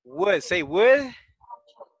 would, say would.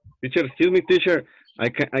 Teacher, excuse me, teacher. I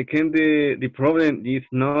can the problem is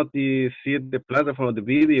not the see the platform of the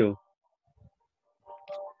video.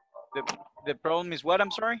 The problem is what?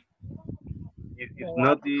 I'm sorry. It's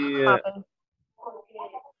not the.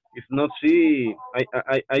 It's not see.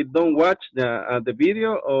 I don't watch the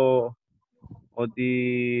video or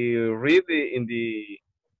the read in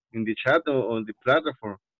the chat o on the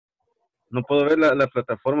platform. No puedo ver la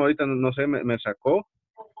plataforma ahorita, no sé, me sacó.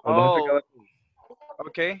 Oh,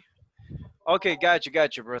 okay. Okay, got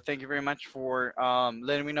you, bro. Thank you very much for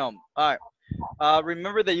letting me know. All right.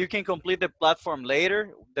 Remember that you can complete the platform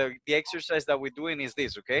later. The exercise that we're doing is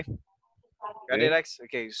this, okay? Got it, X?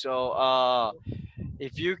 Okay, so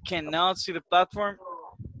if you cannot see the platform,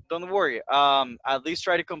 don't worry. At least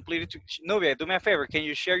try to complete it. Nubia, do me a favor. Can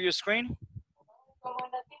you share your screen?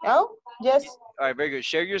 Oh, yes. All right, very good.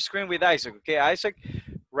 Share your screen with Isaac, okay? Isaac,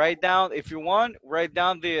 write down, if you want, write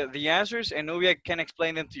down the answers, and Nubia can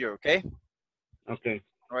explain them to you, okay? Okay.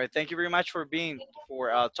 All right, thank you very much for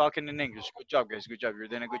talking in English. Good job, guys. Good job. You're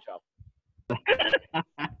doing a good job.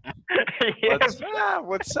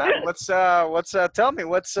 Tell me,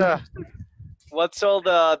 what's all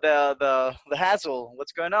the hassle?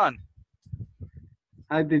 What's going on?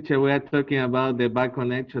 Hi, teacher. We are talking about the bad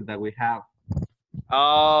connection that we have.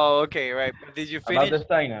 Oh, okay, right. Did you About finish? the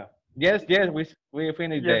sign. Yes, yes, we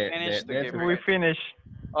finished Yes, Finished? the Okay, very we good. finished.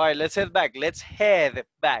 All right, let's head back. Let's head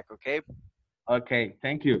back, okay? Okay,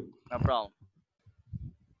 thank you. No problem.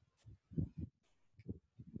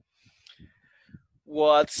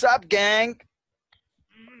 What's up, gang?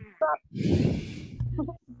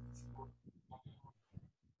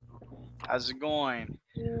 How's it going?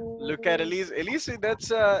 Look at Elise. Elise,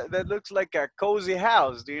 that looks like a cozy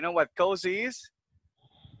house. Do you know what cozy is?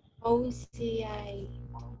 Cozy, I.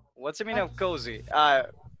 What's the meaning What? of cozy?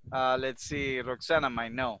 Let's see. Roxana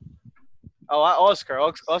might know. Oh, Oscar.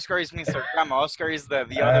 Oscar is Mr. Grammar. Oscar is the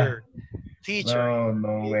Ah, other teacher, no,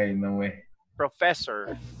 no way, no way.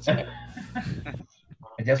 professor.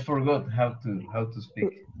 I just forgot how to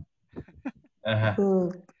speak.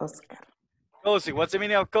 Good, Oscar. Cozy. What's the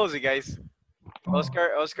meaning of cozy, guys?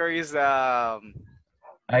 Oscar is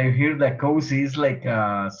I hear that cozy is like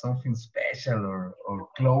something special or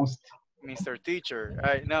closed. Mr. Teacher.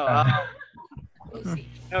 No, Uh,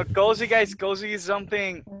 no, cozy, guys. Cozy is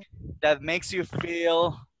something that makes you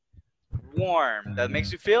feel warm. That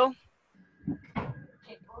makes you feel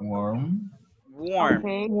warm. warm.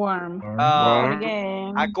 Okay. Warm.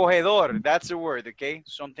 Again. Acogedor. That's the word. Okay,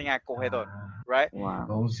 something acogedor, right? Wow.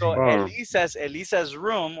 Cozy. So Warm. Elisa's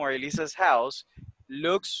room or Elisa's house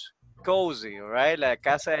looks cozy. All right, la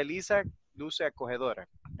casa de Elisa luce acogedora.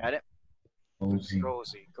 Got it? Cozy.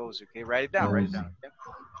 Cozy. Okay, write it down. Write it Cozy. down. Okay?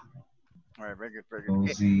 All right, very good, very good. Okay.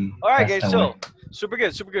 Cozy. All right, guys. Castaway. So super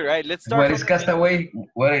good. Right, let's start. What is castaway?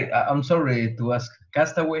 I'm sorry to ask.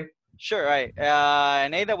 Castaway. Sure. Right.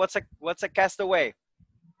 Neida, what's a castaway?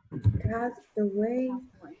 Castaway.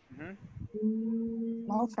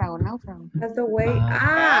 Naufrago. Castaway.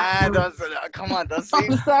 Come on, don't say.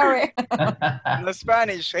 I'm sorry. No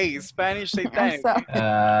Spanish. Hey, Spanish, say I'm thank. sorry.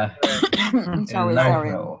 I'm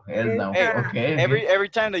sorry. Hey, every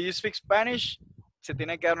time that you speak Spanish, se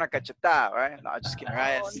tiene que dar una cachetada, right? No, just kidding,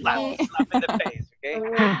 right? Slap in the face, okay?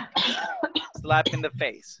 Slap in the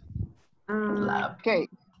face. Slap. Okay.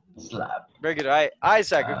 Slap. Very good. All right,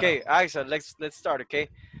 Isaac. Okay, Isaac. Let's start. Okay,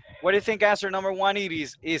 what do you think answer number one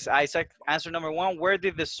is Isaac? Answer number one. Where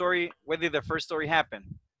did the first story happen?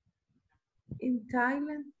 In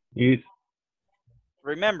Thailand. Is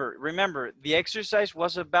Remember, the exercise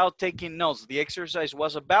was about taking notes. The exercise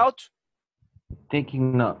was about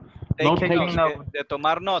taking notes. taking notes. Okay? De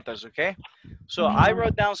tomar notas. Okay. So I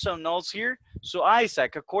wrote down some notes here. So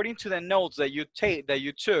Isaac, according to the notes that you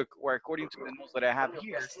took, or according to the notes that I have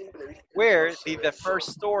here, where did the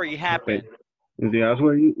first story happen? Okay. The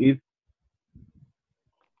answer is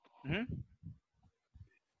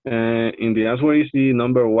in the answer is the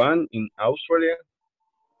number one in Australia.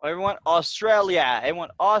 Everyone, Australia.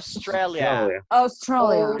 Australia.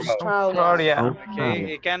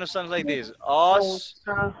 Okay, it kind of sounds like this.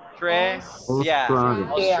 Australia.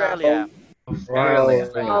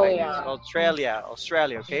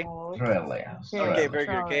 Okay. Okay, very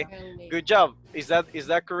good. Okay, good job. Is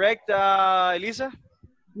that correct, Elisa?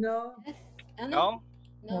 No. No.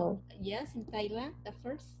 No. Yes, in Thailand, the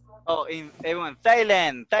first. Oh, everyone,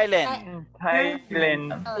 Thailand. Thailand. Okay.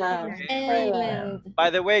 By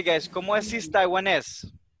the way, guys, ¿cómo es taiwanés?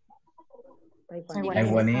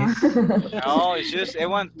 Taiwanese. No, it's just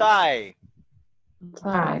everyone Thai.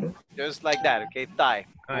 Thai. Just like that, okay? Thai.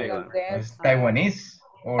 It's Taiwanese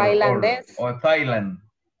or Thailandese. or Thailand.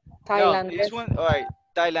 No, this one, all right.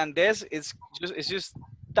 Thailandese, it's just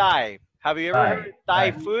Thai. Have you ever heard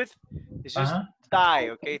Thai food? It's just Thai,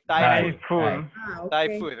 okay? Thai food.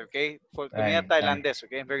 Thai food, okay? For comida tailandesa,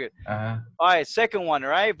 okay? Very good. All right, second one,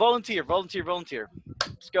 all right? Volunteer.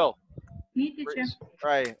 Let's go. Me, teacher.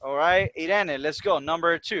 All right. Irene, let's go.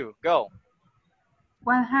 Number 2, go.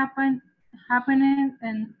 What happening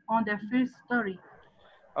on the first story?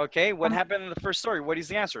 Okay, what happened in the first story? What is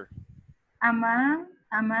the answer? A man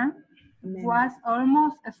was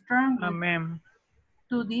almost strangled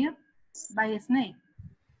to death by a snake.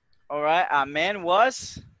 All right, a man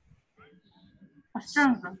was?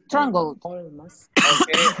 Strangled. Almost.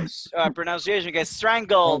 Okay, pronunciation, guys.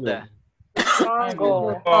 Strangled.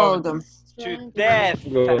 To death.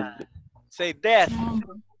 Say death.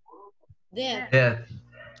 Death.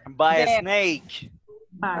 By a snake.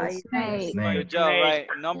 By a snake. Good job, right?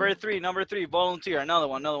 Number three, volunteer. Another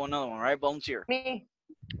one, right? Volunteer. Me.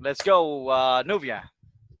 Let's go, Nubia.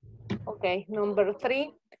 Okay, number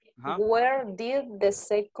 3. Where did the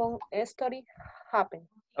second story happen?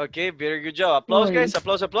 Okay, very good job. Applause, guys.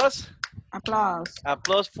 Applause.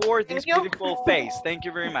 Applause for this beautiful face. Thank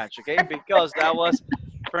you very much, okay? Because that was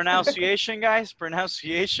pronunciation, guys.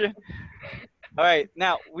 Pronunciation. All right,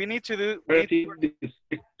 now we need to do...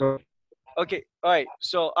 Okay, all right.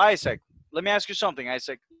 So Isaac, let me ask you something,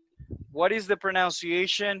 Isaac. What is the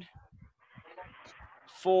pronunciation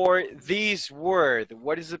for this word?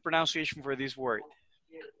 What is the pronunciation for this word?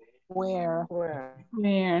 Where? Where?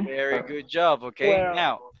 Very good job. Okay. Where?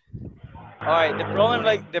 Now, all right.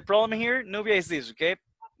 The problem here, Nubia, is this. Okay.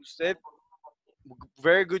 Usted,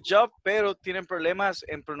 very good job, pero tienen problemas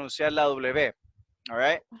en pronunciar la W. All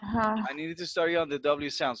right. Ajá. I needed to start you on the W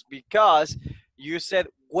sounds because you said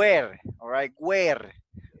where. All right. Where.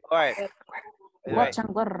 All right. All right.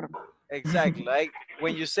 Guachangor. Exactly. Like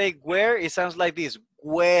when you say where, it sounds like this.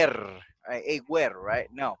 Where. Right? A where, right?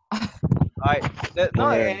 No. All right. No,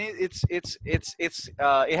 and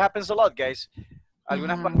it happens a lot, guys.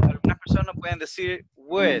 Algunas personas no pueden decir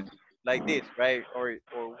would like this, right? Or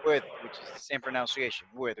would, which is the same pronunciation,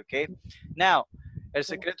 would, okay? Now, el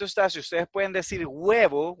secreto está si ustedes pueden decir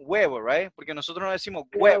huevo, huevo, right? Porque nosotros no decimos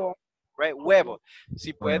huevo, right? Huevo.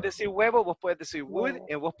 Si puedes decir huevo, vos puedes decir would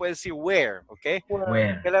y vos puedes decir where, okay?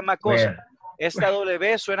 Where? ¿Qué es la misma cosa? Esta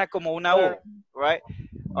W suena como una U, right?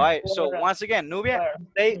 All right, so once again, Nubia,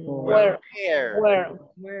 say Where? where. Where?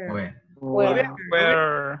 Where? Nubia,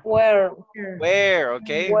 Where? Where? where,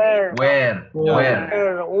 okay? Where? Where?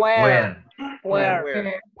 Where? Where? Where?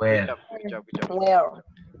 Where. Where? Good job, good job, good job. Where? All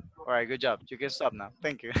right, good job. You can stop now.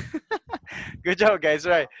 Thank you. Good job, guys.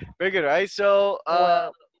 All right, very good. All right, so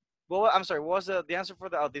I'm sorry. What was the answer for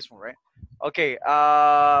this one, right? Okay.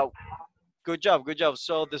 Good job, good job.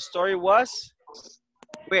 So the story was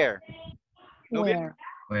where? Nubia?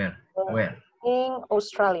 Where? Where? In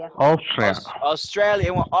Australia. Austria.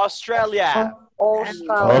 Australia. Australia.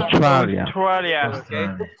 Australia. Australia. Okay.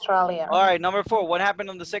 Australia. All right, number 4. What happened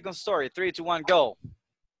on the second story? 3, 2, 1, go.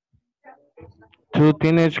 Two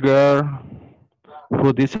teenage girls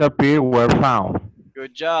who disappeared were found.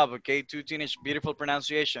 Good job. Okay, 2 teenage, beautiful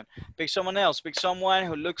pronunciation. Pick someone else. Pick someone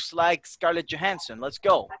who looks like Scarlett Johansson. Let's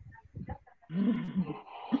go.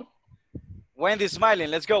 Wendy's smiling.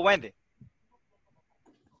 Let's go, Wendy.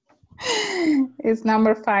 It's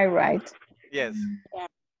number 5, right? Yes.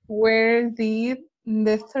 Where did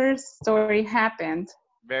the third story happen?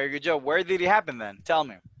 Very good job. Where did it happen then? Tell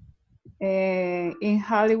me. In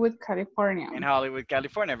Hollywood, California. In Hollywood,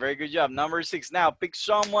 California. Very good job. Number 6. Now pick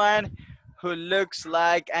someone who looks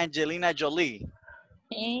like Angelina Jolie.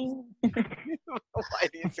 Why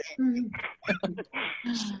do you think?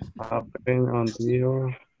 Happened on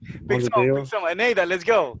the Pick someone. Neida, let's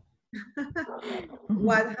go.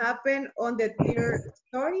 What happened on the third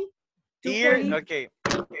story? Okay.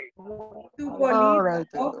 Two police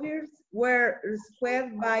officers were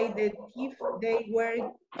rescued by the thief they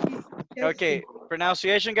were chasing. Okay,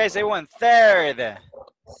 pronunciation, guys. They want third.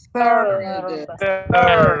 Third.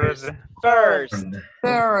 First.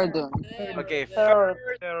 Third. Okay, third.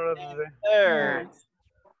 Third.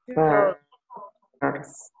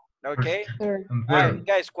 Okay. All right,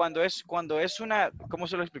 guys. Cuando es una, ¿cómo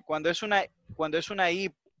se lo explico? Cuando es una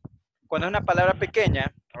I, cuando es una palabra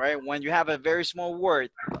pequeña, all right, when you have a very small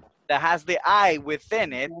word that has the I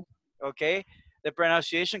within it, okay, the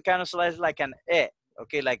pronunciation kind of sounds like an E,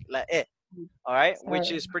 okay, like E, all right,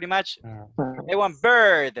 which is pretty much, they want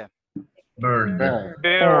bird. Bird. Bird.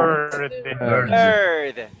 Bird.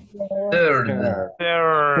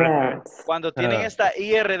 Third. Cuando tienen esta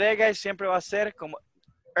IRD, guys, siempre va a ser como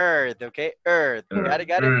earth, okay, earth. Got it?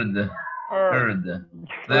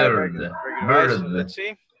 Third. Right, so let's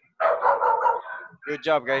see. Good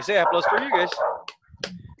job, guys. Hey, applause for you guys.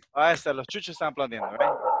 Ah, hasta los chuchos están aplaudiendo,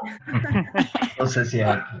 right? No sé si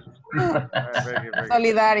hay. Right, very good.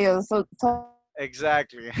 Solidarios.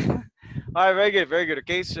 Exactly. All right, very good, very good.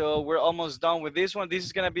 Okay, so we're almost done with this one. This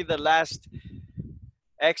is gonna be the last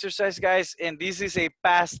exercise, guys, and this is a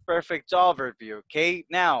past perfect overview. Okay,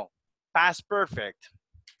 now past perfect.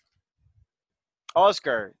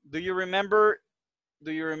 Oscar, do you remember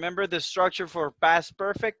the structure for past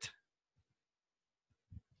perfect?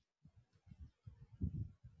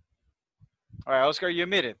 All right, Oscar, you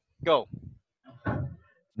admit it. Go.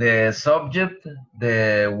 The subject,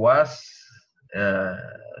 the was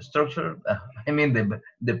structure. I mean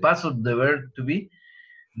the past of the verb to be.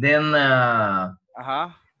 Then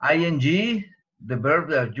ing, the verb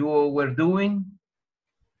that you were doing,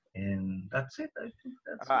 and that's it. I think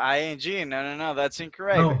that's ing. No, that's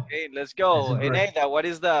incorrect. No, okay, let's go. Eneida, what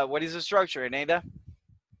is the structure, Eneida?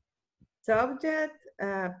 Subject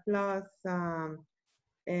plus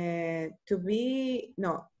to be,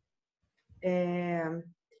 no.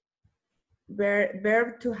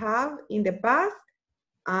 Verb to have in the past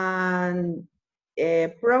and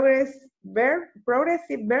progressive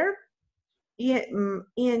verb,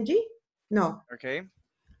 ing, no. Okay,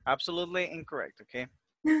 absolutely incorrect, okay?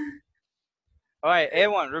 All right,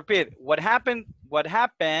 everyone, repeat. What happened? What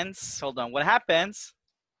happens? Hold on. What happens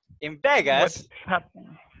in What Vegas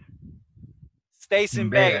happened? stays in In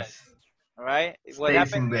Vegas. Vegas. All right. What Stays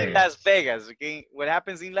happens in in Las Vegas. Vegas? Okay. What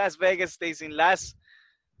happens in Las Vegas stays in Las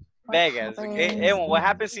What Vegas. Okay. happens Everyone, what in-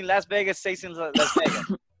 happens in Las Vegas stays in Las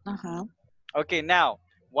Vegas. Uh-huh. Okay. Now,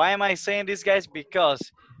 why am I saying this, guys? Because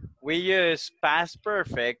we use past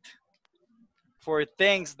perfect for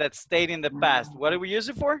things that stayed in the past. What do we use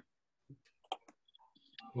it for?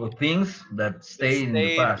 For things that That stay in the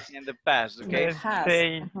stayed past. in the past. The Okay. Let's past.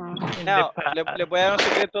 say Uh-huh. in the Now, past. le voy a dar un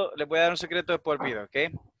secreto. Le voy a dar un secreto de por vida. Okay.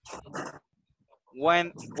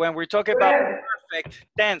 When we're talking about perfect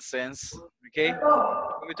tenses, okay.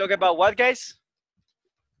 When we talk about what, guys?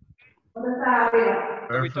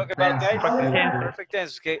 When we talk Perfect about, guys, tenses. perfect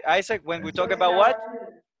tense. Okay, Isaac. When we talk about what?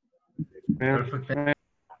 Perfect tenses.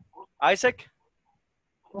 Isaac.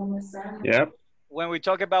 Yep. When we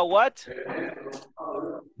talk about what?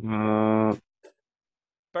 Uh,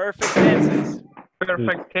 Perfect tenses.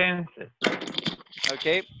 Perfect tenses.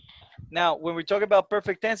 Okay. Now, when we talk about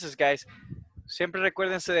perfect tenses, guys, siempre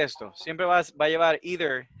recuérdense de esto. Siempre va a llevar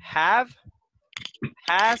either have,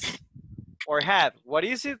 has, or had. What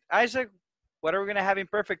is it, Isaac? What are we gonna have in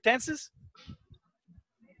perfect tenses?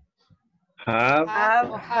 have,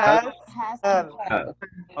 Has and have.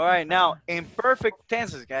 All right. Now, in perfect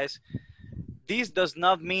tenses, guys, this does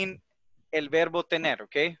not mean el verbo tener,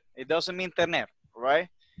 okay? It doesn't mean tener, right?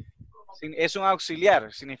 Es un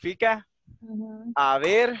auxiliar. Significa Mhm,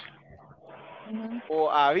 haber mhm. o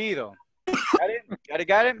habido. Got it? Got it?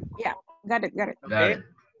 Got it? Yeah, got it, got it. Got Okay. it.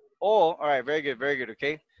 All right. Very good.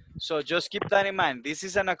 Okay. So just keep that in mind. This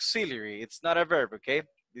is an auxiliary. It's not a verb, okay?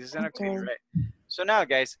 This is an auxiliary, Okay. right? So now,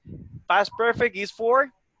 guys, past perfect is for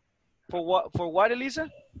what? For what, Elisa?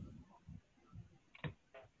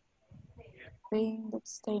 Thing that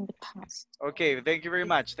stay in the past. Okay. Thank you very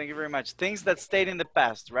much. Thank you very much. Things that stayed in the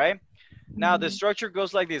past, right? Now the structure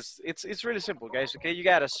goes like this. It's really simple, guys. Okay. You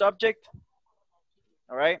got a subject.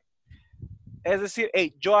 All right. Es decir,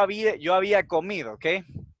 hey, yo había comido, okay?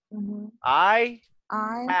 Mhm. I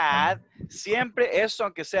I had. Siempre eso,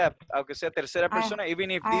 aunque sea tercera persona,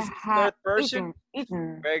 even if this is had third person.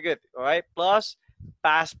 eaten. Very good. All right. Plus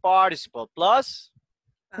past participle. Plus.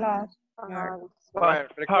 Plus. All right.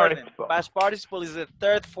 Recuerden, Participle. past participle is the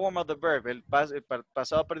third form of the verb. El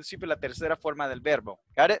pasado participio es la tercera forma del verbo.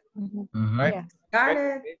 Got it? Mhm. Mhm. Right. Yes. Got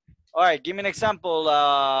Okay. it. All right. Give me an example,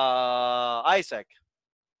 Isaac.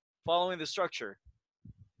 Following the structure.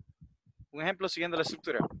 Un ejemplo siguiendo la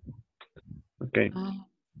estructura. Okay. Ah.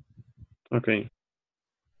 Okay.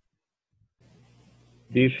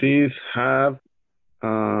 This is have.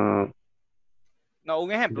 No,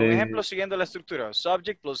 un ejemplo siguiendo la estructura.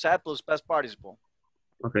 Subject plus had plus past participle.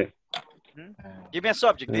 Okay. Give me a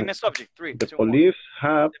subject. Give me a subject. 3, The 2, 1. police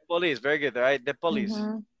have. The police. Very good. All right. The police.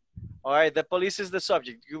 Mhm. All right. The police is the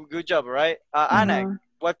subject. Good job. All right. Anna,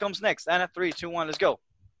 what comes next? Anna, 3, 2, 1. Let's go.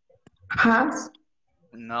 Has.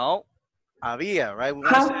 No. Había, right? We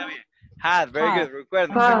want to say había. Had. Very good.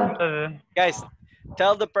 Recuerden. Guys,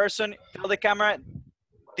 tell the person, tell the camera,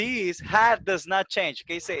 this had does not change.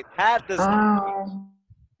 Okay, say it. Had does not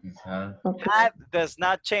change. Had does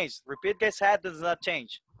not change. Repeat, guys. Had does not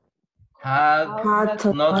change. Had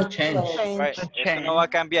not changed. Right. Esto no va a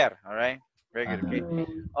cambiar. All right. Very good. Okay.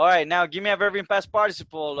 All right. Now, give me a verb in past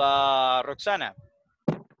participle, Roxana.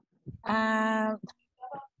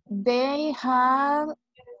 They had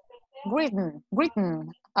written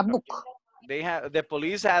a book. The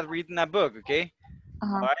police had written a book. Okay.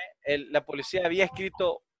 All right. La policía había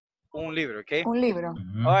escrito un libro. Okay. Un libro.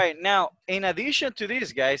 All right. Now, in addition to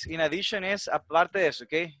this, guys, in addition es aparte de eso.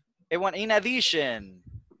 Okay. Everyone, in addition.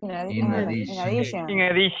 In addition. In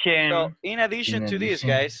addition. So, in addition to this,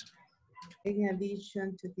 guys. In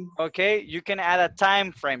addition to this. Okay, you can add a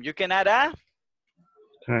time frame. You can add a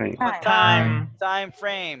Time. Time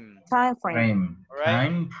frame. Time frame. All right.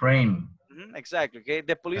 Time frame. Exactly. Okay.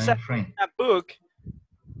 The police Time had frame. a book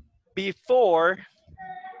before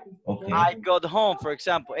Okay. I got home, for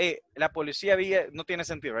example. Hey, la policía había, no tiene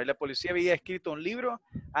sentido, right? La policía había escrito un libro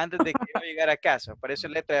antes de que yo llegara a casa. Parece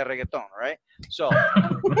letra de reggaetón, right? So,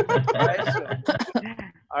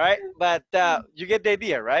 all right, but you get the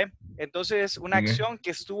idea, right? Entonces, una acción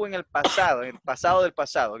que estuvo en el pasado del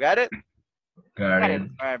pasado. Got it? Got it.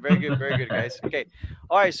 All right, very good, guys. Okay.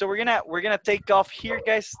 All right, so we're gonna take off here,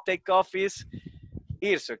 guys. Take off is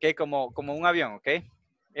irse, okay? Como un avión, okay?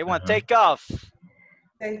 Everyone, take off.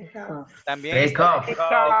 Take off. También Take off.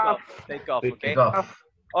 Take off, okay? Take off.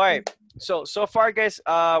 All right. So far, guys,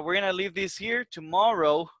 we're gonna leave this here.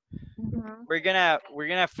 Tomorrow, we're we're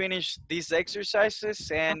gonna finish these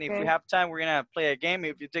exercises, and if we Okay. have time, we're gonna play a game.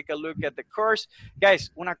 If you take a look at the course, guys,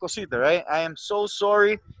 una cosita, right? I am so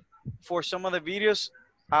sorry for some of the videos.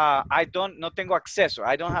 I don't no tengo acceso.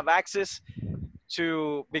 I don't have access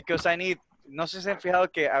to because I need. No sé si han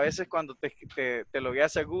fijado que a veces cuando te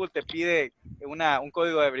logueas a Google te pide un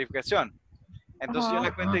código de verificación. Entonces yo en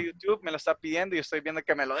la cuenta de YouTube me lo está pidiendo y estoy viendo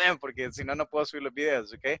que me lo den porque si no, no puedo subir los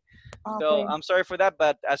videos, okay? So Okay. I'm sorry for that,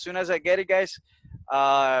 but as soon as I get it, guys,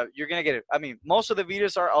 you're going to get it. I mean, most of the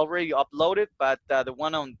videos are already uploaded, but the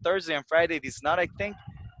one on Thursday and Friday is not, I think.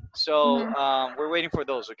 So we're waiting for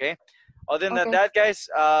those, okay? Other than Okay. that, guys,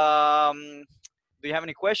 do you have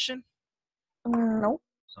any question? No.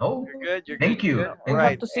 Oh, You're good? You're thank good? You're you. good? All We right.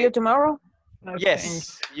 have to see you tomorrow.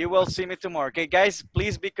 Yes, you will see me tomorrow. Okay, guys,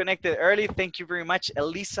 please be connected early. Thank you very much,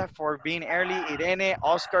 Elisa, for being early. Irene,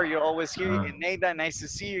 Oscar, you're always here. Ineida, nice to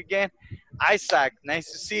see you again. Isaac,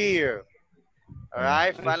 nice to see you. All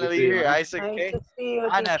right, Nice to finally see you, here, man. Isaac. Nice Okay, to see you,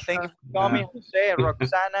 Ana, thank you teacher. for coming. Jose,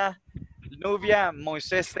 Roxana, Nubia,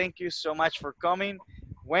 Moises, thank you so much for coming.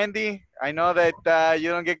 Wendy, I know that you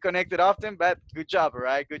don't get connected often, but good job, all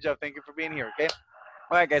right? Good job. Thank you for being here, okay?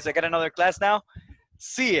 All right, guys, I got another class now.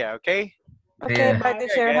 See ya, okay? Okay, Yeah. bye, All right,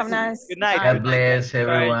 teacher. Have a guys. nice Good night. God Good night, guys. bless Bye.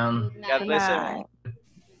 everyone. God Good bless night. everyone.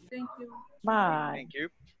 Thank you. Bye. Thank you.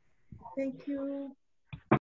 Thank you.